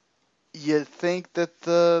 You think that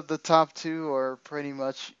the top two are pretty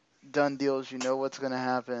much done deals. You know what's going to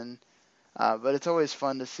happen. But it's always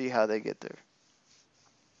fun to see how they get there.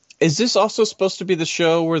 Is this also supposed to be the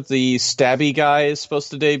show where the stabby guy is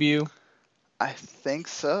supposed to debut? I think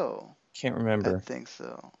so. Can't remember. I think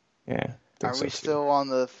so. Yeah. Are we still on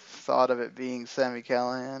the thought of it being Sami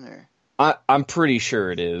Callihan? Or? I'm pretty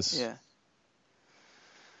sure it is. Yeah.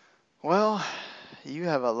 Well, you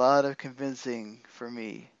have a lot of convincing for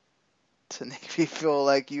me to make me feel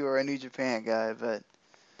like you are a New Japan guy, but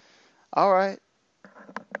all right.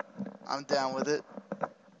 I'm down with it.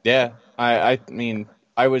 Yeah, I mean,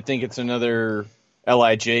 I would think it's another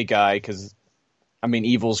LIJ guy, because, I mean,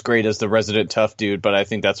 Evil's great as the resident tough dude, but I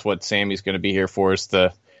think that's what Sammy's going to be here for, is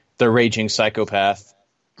the raging psychopath.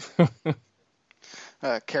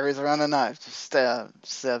 Carries around a knife, just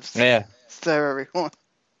stabs everyone.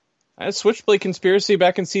 Switchblade Conspiracy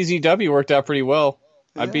back in CZW worked out pretty well.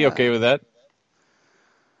 Yeah. I'd be okay with that.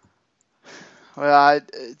 Well,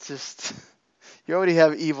 it's just, you already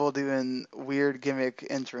have Evil doing weird gimmick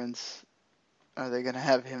entrance. Are they going to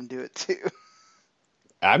have him do it too?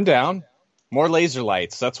 I'm down. More laser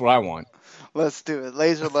lights. That's what I want. Let's do it.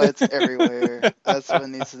 Laser lights everywhere. That's what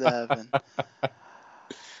needs to happen.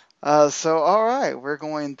 So, all right. We're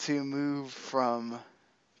going to move from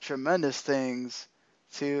tremendous things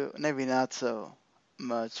to maybe not so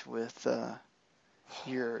much with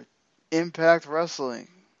your Impact Wrestling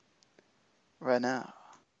right now.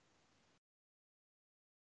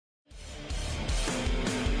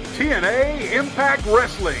 TNA Impact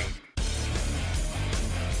Wrestling.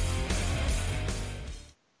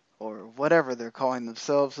 Or whatever they're calling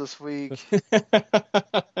themselves this week.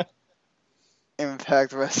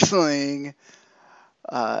 Impact Wrestling,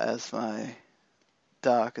 as my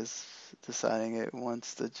doc is deciding it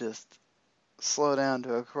wants to just slow down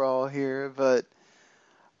to a crawl here. But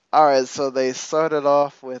alright, so they started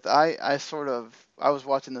off with, I was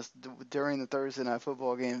watching this during the Thursday Night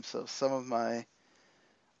Football game, so some of my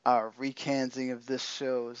recanting of this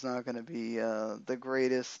show is not going to be the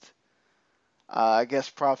greatest. I guess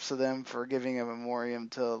props to them for giving a memoriam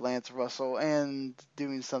to Lance Russell and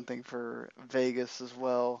doing something for Vegas as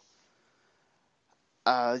well.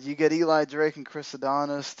 You get Eli Drake and Chris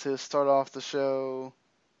Adonis to start off the show.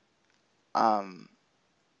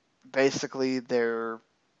 Basically, they're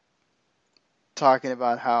talking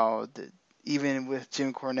about how even with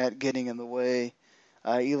Jim Cornette getting in the way,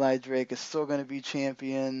 Eli Drake is still going to be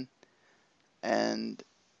champion. And,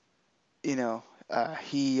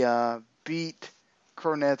 he beat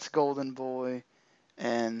Cornette's Golden Boy,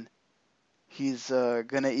 and he's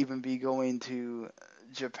going to even be going to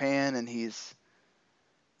Japan, and he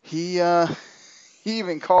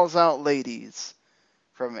even calls out ladies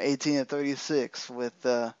from 18 to 36 with,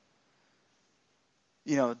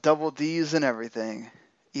 double D's and everything.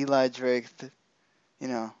 Eli Drake,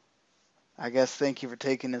 I guess thank you for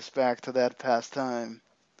taking us back to that past time.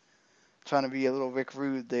 Trying to be a little Rick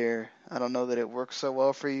Rude there. I don't know that it works so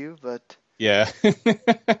well for you, but... Yeah.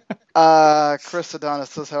 Chris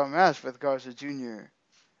Adonis does have a match with Garza Jr.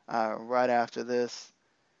 Right after this.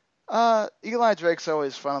 Eli Drake's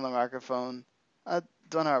always fun on the microphone. I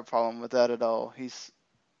don't have a problem with that at all.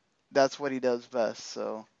 That's what he does best.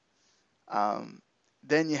 So,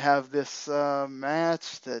 then you have this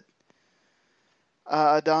match that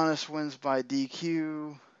Adonis wins by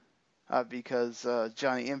DQ because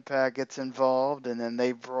Johnny Impact gets involved, and then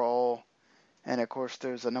they brawl. And of course,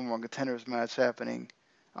 there's a number one contenders match happening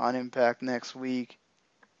on Impact next week.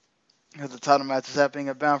 The title match is happening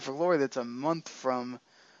at Bound for Glory. That's a month from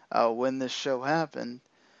when this show happened.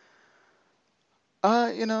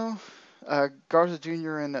 Garza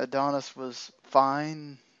Jr. and Adonis was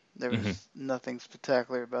fine. There was nothing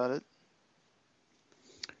spectacular about it.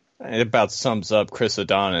 It about sums up Chris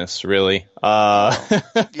Adonis, really.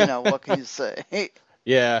 What can you say?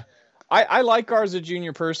 Yeah. I like Garza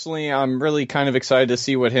Jr. personally. I'm really kind of excited to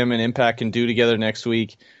see what him and Impact can do together next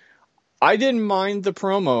week. I didn't mind the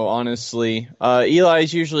promo, honestly. Eli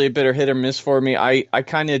is usually a bit of hit or miss for me. I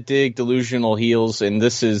kind of dig delusional heels, and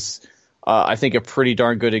this is, I think, a pretty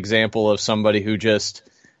darn good example of somebody who just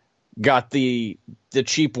got the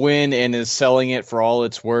cheap win and is selling it for all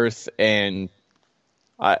it's worth. And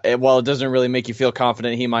while it doesn't really make you feel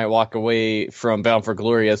confident he might walk away from Bound for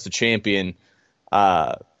Glory as the champion,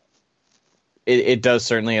 it does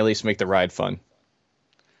certainly at least make the ride fun.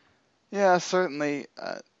 Yeah, certainly.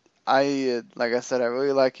 Like I said, I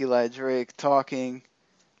really like Eli Drake talking.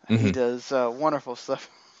 He does wonderful stuff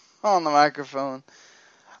on the microphone.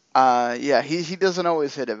 He doesn't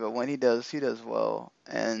always hit it, but when he does well.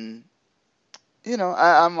 And,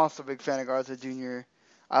 I'm also a big fan of Garza Jr.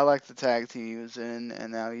 I like the tag team he was in,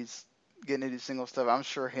 and now he's getting to do single stuff. I'm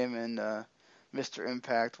sure him and Mr.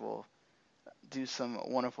 Impact will do some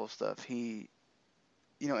wonderful stuff.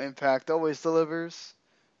 Impact always delivers,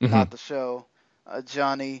 not the show.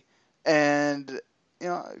 Johnny and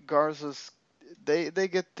Garza's they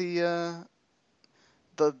get the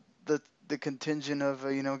contingent of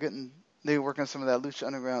they work on some of that Lucha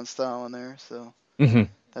Underground style in there, so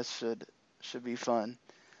that should be fun.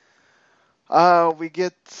 We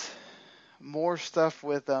get more stuff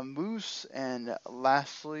with Moose and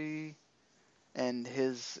Lashley and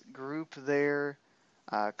his group there.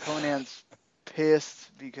 Conan's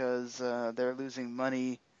pissed because they're losing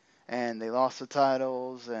money and they lost the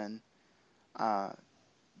titles, and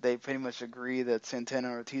they pretty much agree that Santana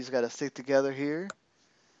and Ortiz got to stick together here,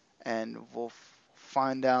 and we'll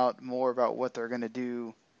find out more about what they're going to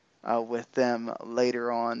do with them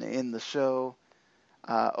later on in the show.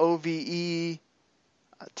 OVE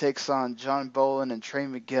takes on John Bolin and Trey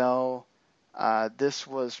Miguel. This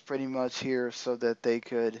was pretty much here so that they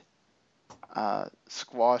could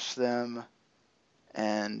squash them,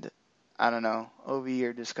 and I don't know, OVE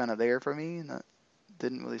are just kind of there for me, and I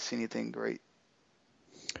didn't really see anything great.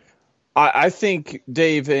 I think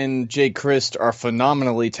Dave and Jay Christ are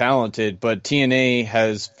phenomenally talented, but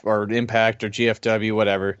TNA or Impact or GFW,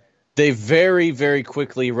 whatever, they very, very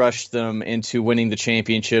quickly rushed them into winning the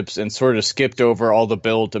championships and sort of skipped over all the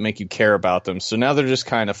build to make you care about them. So now they're just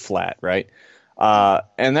kind of flat, right?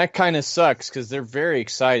 And that kind of sucks because they're very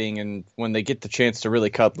exciting, and when they get the chance to really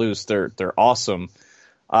cut loose, they're awesome.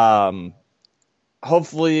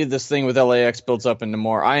 Hopefully this thing with LAX builds up into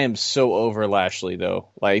more. I am so over Lashley, though.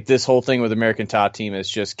 Like, this whole thing with American Top Team has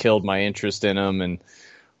just killed my interest in him, and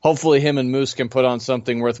hopefully him and Moose can put on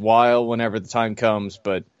something worthwhile whenever the time comes,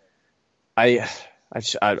 but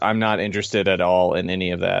I'm not interested at all in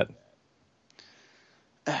any of that.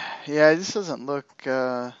 Yeah, it just doesn't look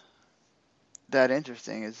that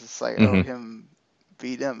interesting. It's just like, him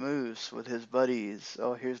beat up Moose with his buddies.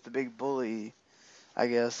 Oh, here's the big bully, I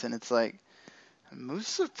guess. And it's like,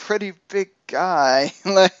 Moose is a pretty big guy.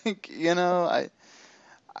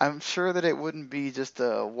 I'm sure that it wouldn't be just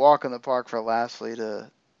a walk in the park for Lashley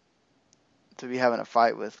to be having a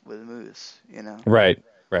fight with Moose, Right.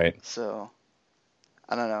 So,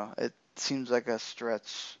 I don't know. It seems like a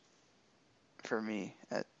stretch for me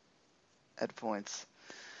at points.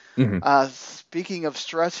 Speaking of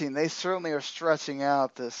stretching, they certainly are stretching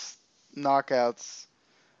out this Knockouts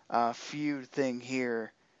feud thing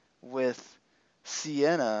here with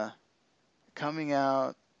Sienna coming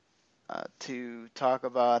out to talk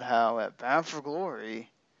about how at Bound for Glory,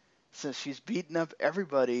 since she's beaten up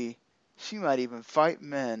everybody, she might even fight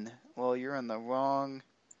men. Well, you're in the wrong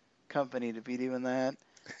company to be doing that.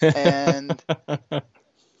 And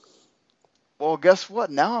well, guess what?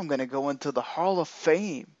 Now I'm going to go into the Hall of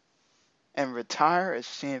Fame and retire as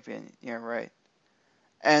champion. Yeah, right.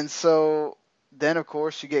 And so then, of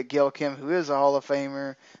course, you get Gail Kim, who is a Hall of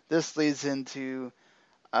Famer. This leads into,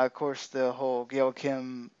 of course, the whole Gail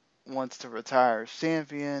Kim wants to retire as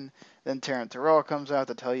champion. Then Taryn Terrell comes out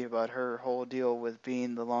to tell you about her whole deal with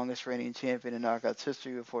being the longest reigning champion in Knockouts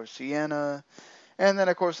history before Sienna. And then,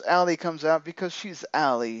 of course, Allie comes out because she's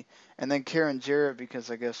Allie. And then Karen Jarrett, because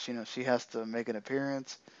I guess, she has to make an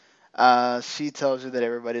appearance. She tells you that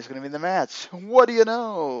everybody's going to be in the match. What do you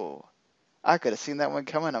know? I could have seen that one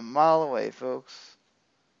coming a mile away, folks.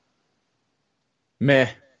 Meh.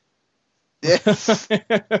 Yes.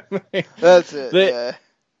 That's it, yeah.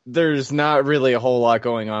 There's not really a whole lot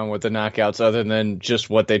going on with the knockouts other than just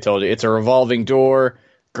what they told you. It's a revolving door.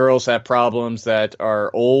 Girls have problems that are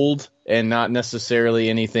old, and not necessarily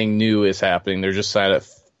anything new is happening. They're just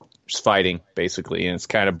fighting, basically, and it's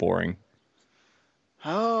kind of boring.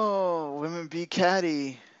 Oh, women be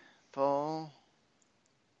catty, Paul.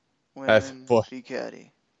 Women be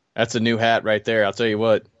catty. That's a new hat right there, I'll tell you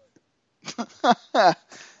what.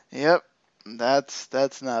 Yep.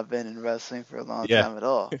 That's not been in wrestling for a long time at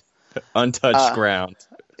all. Untouched ground.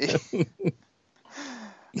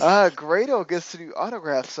 Grado gets to do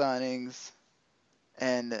autograph signings,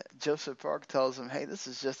 and Joseph Park tells him, hey, this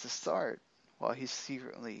is just a start, while he's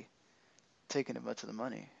secretly taking a bunch of the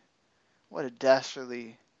money. What a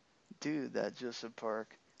dastardly dude, that Joseph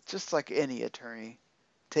Park. Just like any attorney,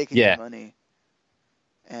 taking your money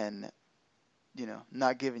and,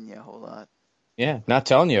 not giving you a whole lot. Yeah, not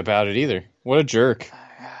telling you about it either. What a jerk.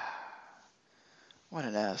 What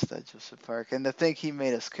an ass, that Joseph Park. And to think he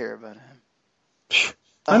made us care about him.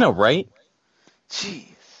 I know, right? Jeez.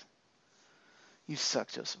 You suck,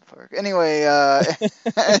 Joseph Park. Anyway,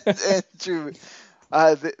 Andrew,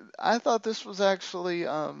 I thought this was actually,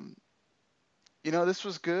 this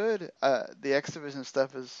was good. The X Division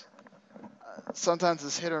stuff is, sometimes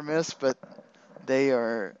it's hit or miss, but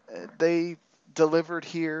they delivered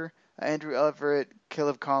here. Andrew Everett,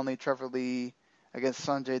 Caleb Conley, Trevor Lee against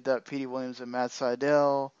Sanjay Dutt, Petey Williams, and Matt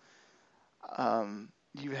Sydal.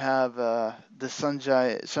 You have the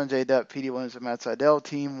Sanjay Dutt, Petey Williams, and Matt Sydal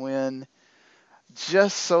team win,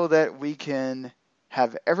 just so that we can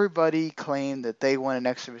have everybody claim that they won an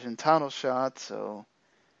X Division title shot. So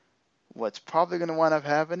what's probably going to wind up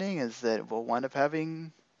happening is that we'll wind up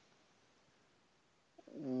having,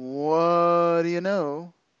 what do you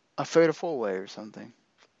know, a fatal four-way or something.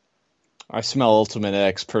 I smell Ultimate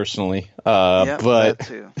X personally, but that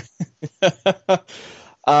too.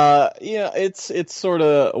 It's sort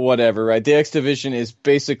of whatever, right? The X Division is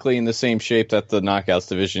basically in the same shape that the Knockouts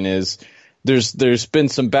division is. There's been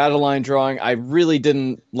some battle line drawing. I really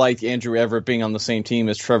didn't like Andrew Everett being on the same team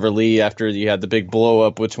as Trevor Lee after you had the big blow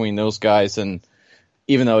up between those guys, and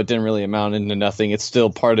even though it didn't really amount into nothing, it's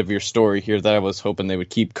still part of your story here that I was hoping they would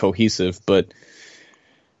keep cohesive, but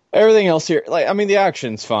everything else here, the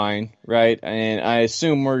action's fine, right? And I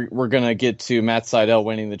assume we're gonna get to Matt Sydal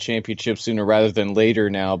winning the championship sooner rather than later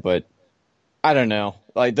now, but I don't know.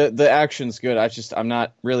 The action's good. I'm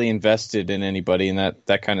not really invested in anybody, and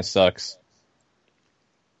that kind of sucks.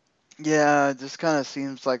 Yeah, it just kind of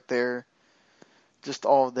seems like they're just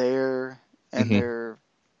all there, and they're,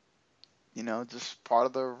 just part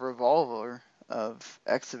of the revolver of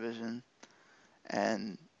X Division,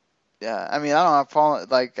 and. Yeah, I don't have a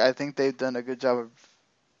problem. I think they've done a good job of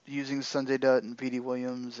using Sanjay Dutt and Petey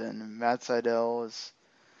Williams and Matt Sydal is,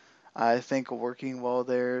 I think, working well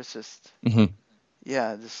there. It's just,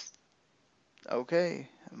 just okay.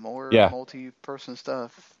 More multi-person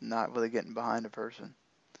stuff, not really getting behind a person.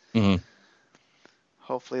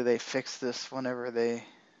 Hopefully they fix this whenever I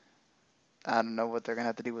don't know what they're going to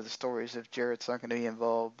have to do with the stories if Jarrett's not going to be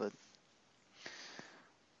involved, but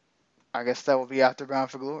I guess that will be after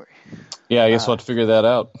Bound for Glory. Yeah, I guess we'll have to figure that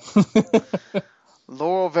out.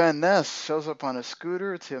 Laurel Van Ness shows up on a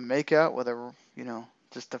scooter to make out with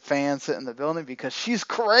just a fan sitting in the building because she's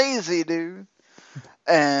crazy, dude.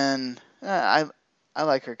 And I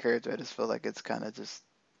like her character. I just feel like it's kind of just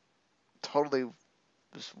totally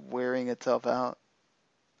just wearing itself out.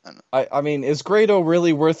 Is Grado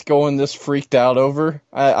really worth going this freaked out over?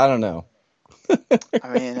 I don't know.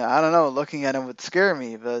 I don't know. Looking at him would scare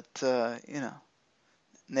me, but,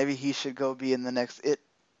 maybe he should go be in the next It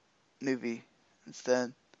movie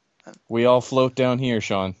instead. We all float down here,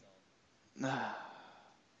 Sean.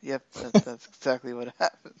 Yep, that's exactly what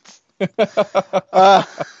happens.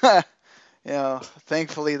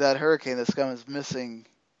 Thankfully that hurricane that's coming is missing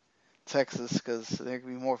Texas because there could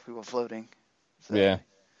be more people floating. So. Yeah.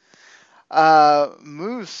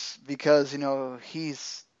 Moose, because,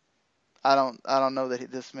 he's... I don't know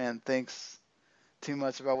that this man thinks too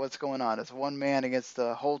much about what's going on. It's one man against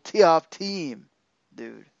the whole T-Op team,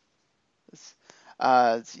 dude.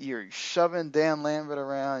 You're shoving Dan Lambert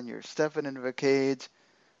around. You're stepping into a cage.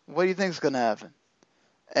 What do you think's going to happen?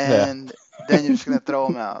 and then you're just going to throw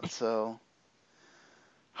them out. So,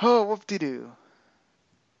 oh, whoop-de-doo.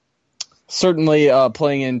 Certainly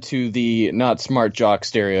playing into the not smart jock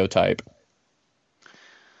stereotype.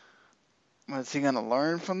 Is he going to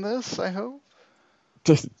learn from this, I hope?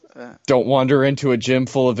 Don't wander into a gym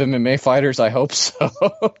full of MMA fighters, I hope so.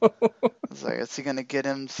 It's like, is he going to get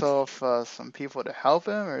himself some people to help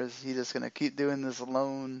him, or is he just going to keep doing this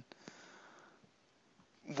lone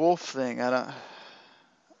wolf thing?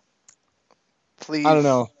 Please. I don't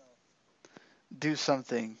know. Do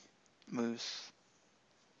something, Moose.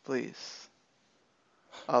 Please.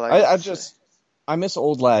 I miss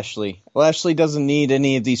old Lashley. Lashley doesn't need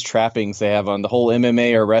any of these trappings they have on. The whole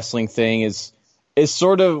MMA or wrestling thing is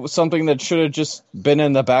sort of something that should have just been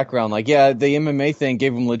in the background. Like, yeah, the MMA thing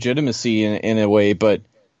gave him legitimacy in a way, but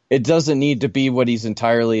it doesn't need to be what he's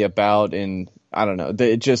entirely about. And I don't know.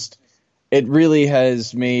 It really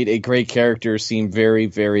has made a great character seem very,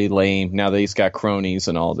 very lame now that he's got cronies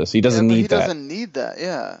and all this. He doesn't need that. He doesn't need that,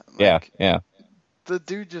 yeah. Yeah. The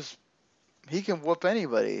dude he can whoop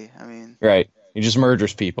anybody. I mean... Right. He just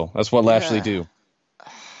murders people. That's what Lashley do.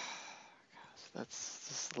 Gosh, that's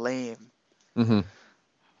just lame. Mm-hmm.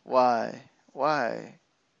 Why? Why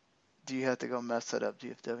do you have to go mess that up,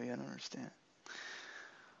 GFW? I don't understand.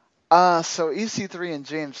 So EC3 and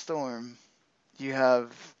James Storm, you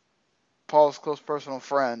have Paul's close personal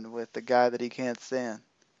friend with the guy that he can't stand.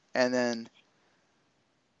 And then,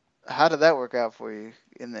 how did that work out for you?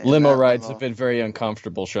 Limo rides have been very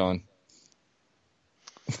uncomfortable, Sean.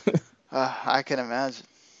 I can imagine.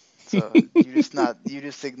 So you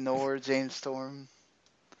just ignore James Storm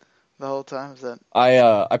the whole time? Is that?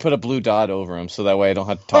 I put a blue dot over him so that way I don't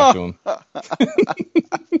have to talk to him.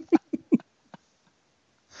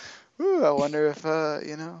 Ooh, I wonder if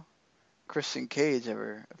Christian Cage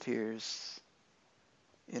ever appears,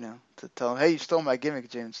 to tell him, hey, you stole my gimmick,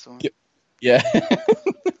 James Storm. Yeah.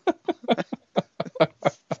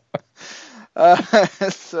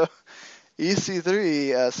 So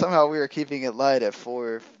EC3, somehow we are keeping it light at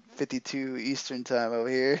 4:52 Eastern time over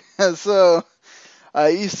here. So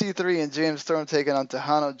EC3 and James Storm taking on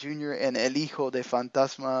Tejano Jr. and El Hijo de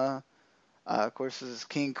Fantasma. Of course, this is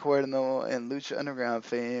King Cuerno and Lucha Underground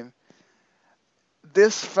fame.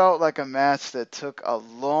 This felt like a match that took a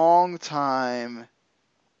long time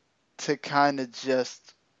to kind of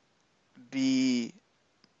just be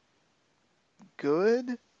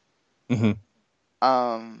good. Mm-hmm.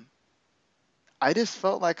 I just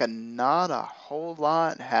felt like not a whole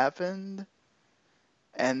lot happened,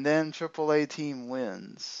 and then AAA team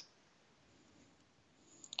wins.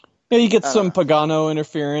 Yeah, you get some Pagano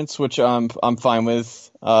interference, which I'm fine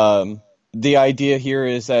with. The idea here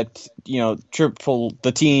is that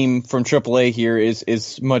the team from AAA here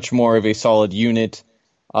is much more of a solid unit,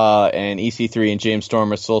 and EC3 and James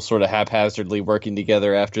Storm are still sort of haphazardly working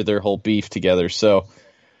together after their whole beef together. So,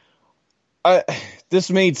 this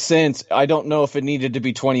made sense. I don't know if it needed to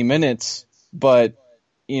be 20 minutes, but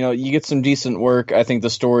you get some decent work. I think the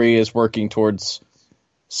story is working towards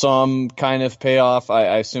some kind of payoff.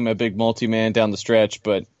 I assume a big multi-man down the stretch,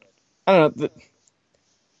 but I don't know.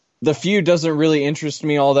 The feud doesn't really interest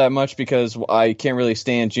me all that much because I can't really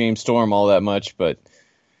stand James Storm all that much, but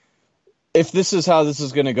if this is how this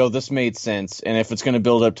is going to go, this made sense. And if it's going to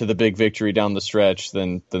build up to the big victory down the stretch,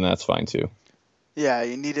 then that's fine too. Yeah,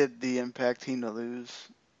 you needed the Impact team to lose.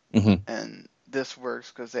 Mm-hmm. And this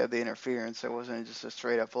works because they had the interference. It wasn't just a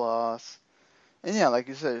straight-up loss. And yeah, like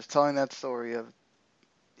you said, it's telling that story of,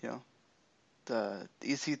 the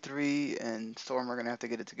EC3 and Storm are going to have to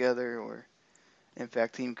get it together, or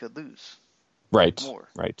Impact team could lose. Right. More.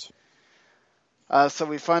 Right. So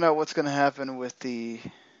we find out what's going to happen with the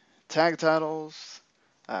tag titles.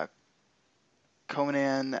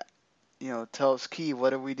 Conan, tells Key,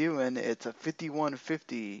 what are we doing? It's a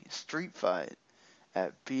 51-50 street fight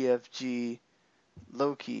at BFG.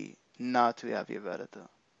 Low-key, not too happy about it, though.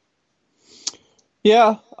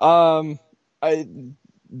 Yeah.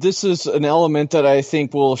 This is an element that I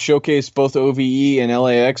think will showcase both OVE and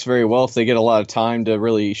LAX very well if they get a lot of time to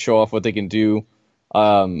really show off what they can do.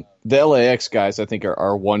 The LAX guys, I think,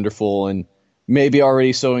 are wonderful and maybe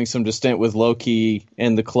already sowing some dissent with Low-key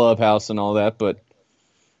and the clubhouse and all that, but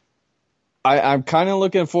I'm kind of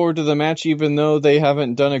looking forward to the match, even though they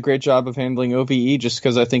haven't done a great job of handling OVE, just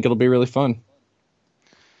because I think it'll be really fun.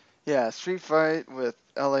 Yeah, street fight with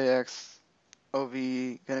LAX,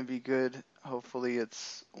 OVE, going to be good. Hopefully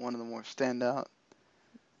it's one of the more standout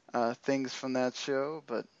things from that show,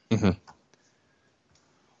 but we'll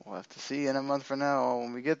have to see in a month from now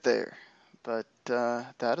when we get there. But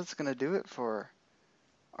that is going to do it for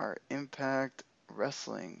our Impact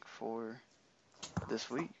Wrestling for this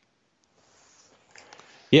week.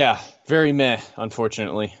 Yeah, very meh,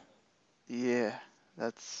 unfortunately. Yeah,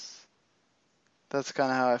 that's kind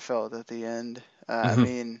of how I felt at the end. I Mhm.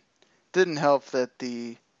 mean, didn't help that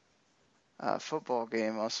the football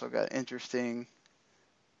game also got interesting,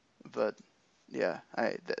 but yeah,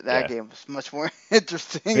 that game was much more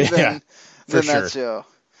interesting Yeah, for than that sure. show.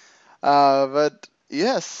 But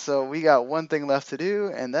yes, so we got one thing left to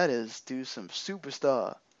do, and that is do some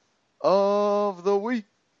Superstar of the Week.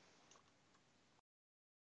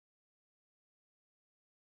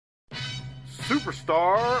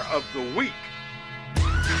 Superstar of the Week.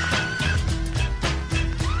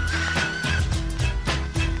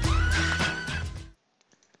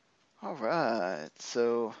 All right,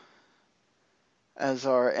 so as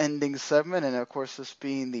our ending segment, and of course this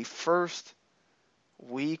being the first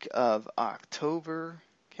week of October,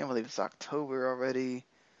 can't believe it's October already.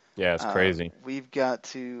 Yeah, it's crazy. We've got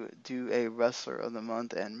to do a Wrestler of the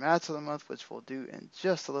Month and Match of the Month, which we'll do in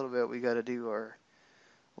just a little bit. We got to do our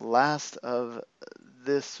last of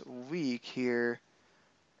this week here.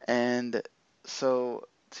 And so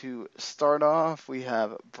to start off, we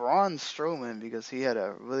have Braun Strowman, because he had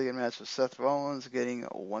a really good match with Seth Rollins, getting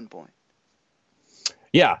 1 point.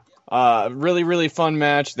 Yeah, really, really fun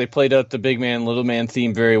match. They played up the big man, little man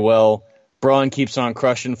theme very well. Braun keeps on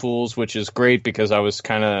crushing fools, which is great because I was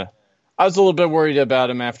a little bit worried about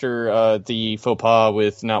him after the faux pas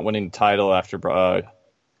with not winning the title after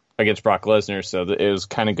against Brock Lesnar. So it was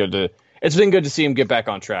kind of good it's been good to see him get back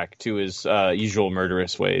on track to his usual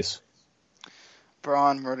murderous ways.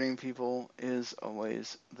 Braun murdering people is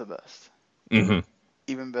always the best. Mm-hmm.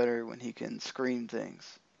 Even better when he can scream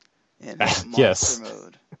things in monster Yes.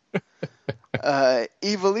 mode.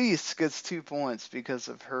 Evilise gets 2 points because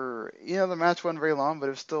of her. The match wasn't very long, but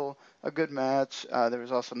it was still a good match. There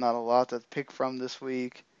was also not a lot to pick from this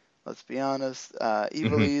week. Let's be honest.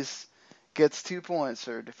 Evilise gets 2 points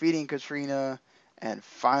for defeating Katrina and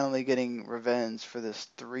finally getting revenge for this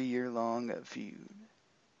 3-year-long feud.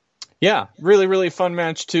 Yeah, really, really fun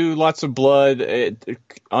match too. Lots of blood,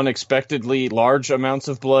 unexpectedly large amounts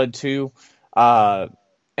of blood too.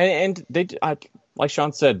 And they, like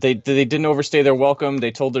Sean said, they didn't overstay their welcome. They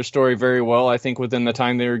told their story very well. I think within the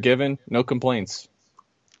time they were given, no complaints.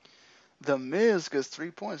 The Miz gets 3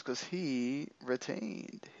 points because he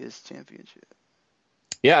retained his championship.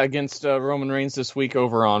 Yeah, against Roman Reigns this week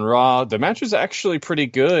over on Raw. The match was actually pretty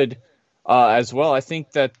good as well. I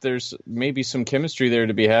think that there's maybe some chemistry there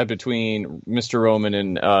to be had between Mr. Roman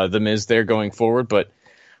and The Miz there going forward, but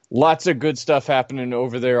lots of good stuff happening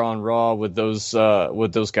over there on Raw with those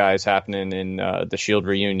guys happening in the Shield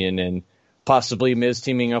reunion and possibly Miz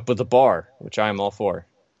teaming up with the Bar, which I am all for.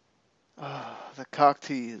 Oh, the cock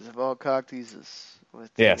tease of all cock teases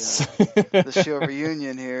with the Shield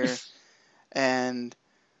reunion here. And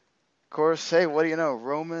of course, hey, what do you know?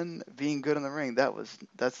 Roman being good in the ring,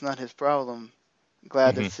 that's not his problem.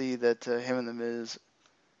 Glad to see that him and the Miz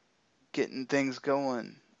getting things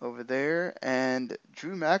going over there. And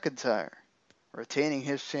Drew McIntyre retaining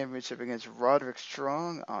his championship against Roderick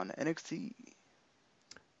Strong on NXT.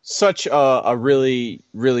 Such a really,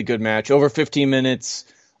 really good match. Over 15 minutes.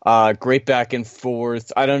 Great back and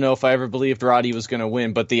forth. I don't know if I ever believed Roddy was going to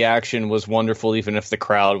win, but the action was wonderful, even if the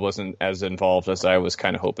crowd wasn't as involved as I was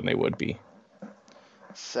kind of hoping they would be.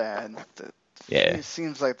 Sad. Yeah. It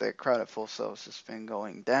seems like the crowd at Full Sail has just been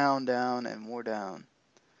going down, and more down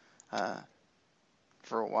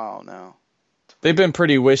for a while now. They've been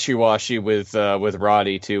pretty wishy-washy with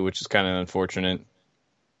Roddy, too, which is kind of unfortunate.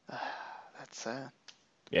 That's sad.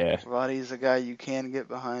 Yeah. Roddy's a guy you can get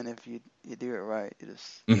behind if you do it right. You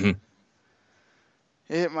just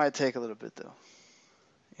It might take a little bit though.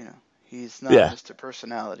 He's not Mr.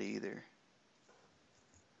 Personality either.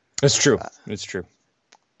 It's true. It's true.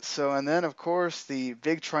 So, and then of course the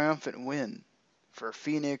big triumphant win for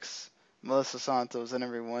Phoenix, Melissa Santos, and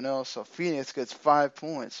everyone else. So Phoenix gets 5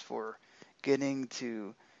 points for getting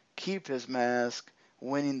to keep his mask,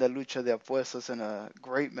 winning the Lucha de Apuestas in a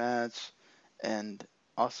great match, and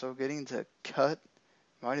also getting to cut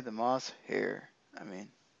Marty the Moss hair. I mean,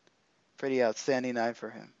 pretty outstanding night for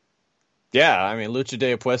him. Yeah, I mean, Lucha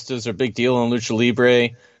de Apuestas are a big deal in Lucha Libre.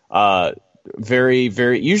 Very,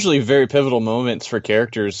 very, usually very pivotal moments for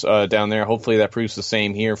characters down there. Hopefully that proves the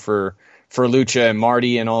same here for Lucha and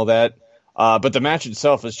Marty and all that. But the match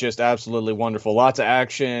itself is just absolutely wonderful. Lots of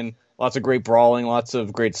action, lots of great brawling, lots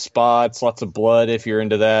of great spots, lots of blood if you're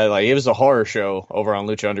into that. Like, it was a horror show over on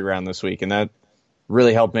Lucha Underground this week, and that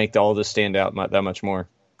really helped make all this stand out that much more.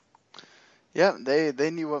 Yeah, they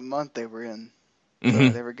knew what month they were in.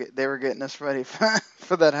 They were getting us ready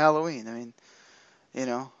for that Halloween. I mean,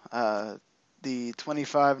 the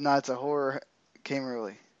 25 Nights of Horror came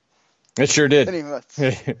early. It sure did. Anyways.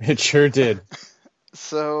 It sure did.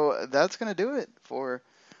 So that's going to do it for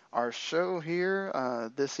our show here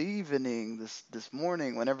this evening, this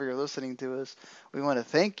morning, whenever you're listening to us. We want to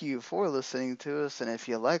thank you for listening to us, and if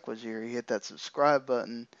you like what you hear, hit that subscribe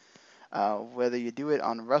button. Whether you do it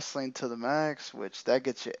on Wrestling to the Max, which that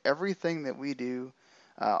gets you everything that we do,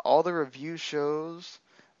 all the review shows,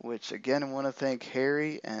 which again I want to thank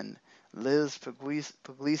Harry and Liz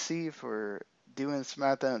Puglisi for doing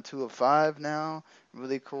SmackDown at 205 now.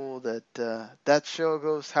 Really cool that that show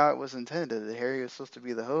goes how it was intended. That Harry was supposed to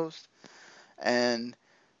be the host, and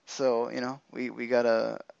so we got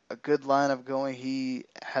a good lineup going. He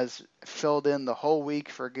has filled in the whole week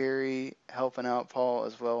for Gary, helping out Paul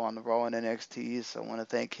as well on the Raw and NXT. So I want to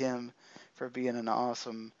thank him for being an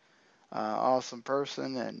awesome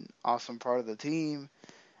person and awesome part of the team.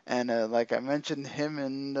 And like I mentioned, him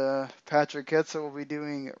and Patrick Ketzel will be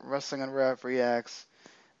doing Wrestling Unwrapped Reacts,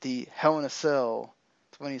 the Hell in a Cell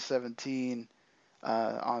 2017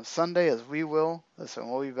 on Sunday, as we will. So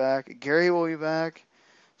we'll be back. Gary will be back,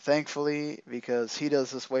 thankfully, because he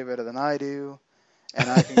does this way better than I do, and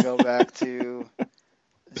I can go back to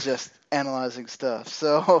just analyzing stuff.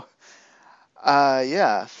 So,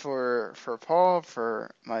 for Paul,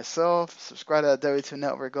 for myself, subscribe to that W2M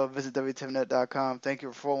Network. Go visit W2Mnet.com. Thank you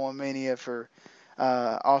for 41 Mania for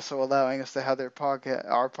also allowing us to have our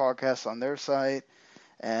podcast on their site,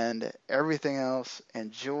 and everything else.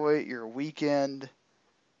 Enjoy your weekend,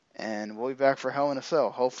 and we'll be back for Hell in a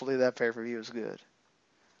Cell. Hopefully that pay-per-view is good.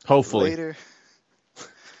 Hopefully.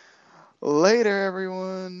 Later,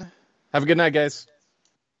 everyone. Have a good night, guys.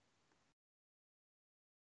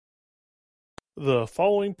 The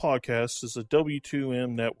following podcast is a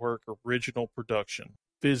W2M Network original production.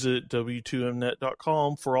 Visit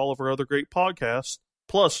W2Mnet.com for all of our other great podcasts,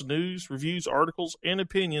 plus news, reviews, articles, and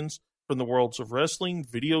opinions from the worlds of wrestling,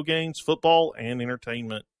 video games, football, and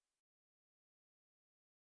entertainment.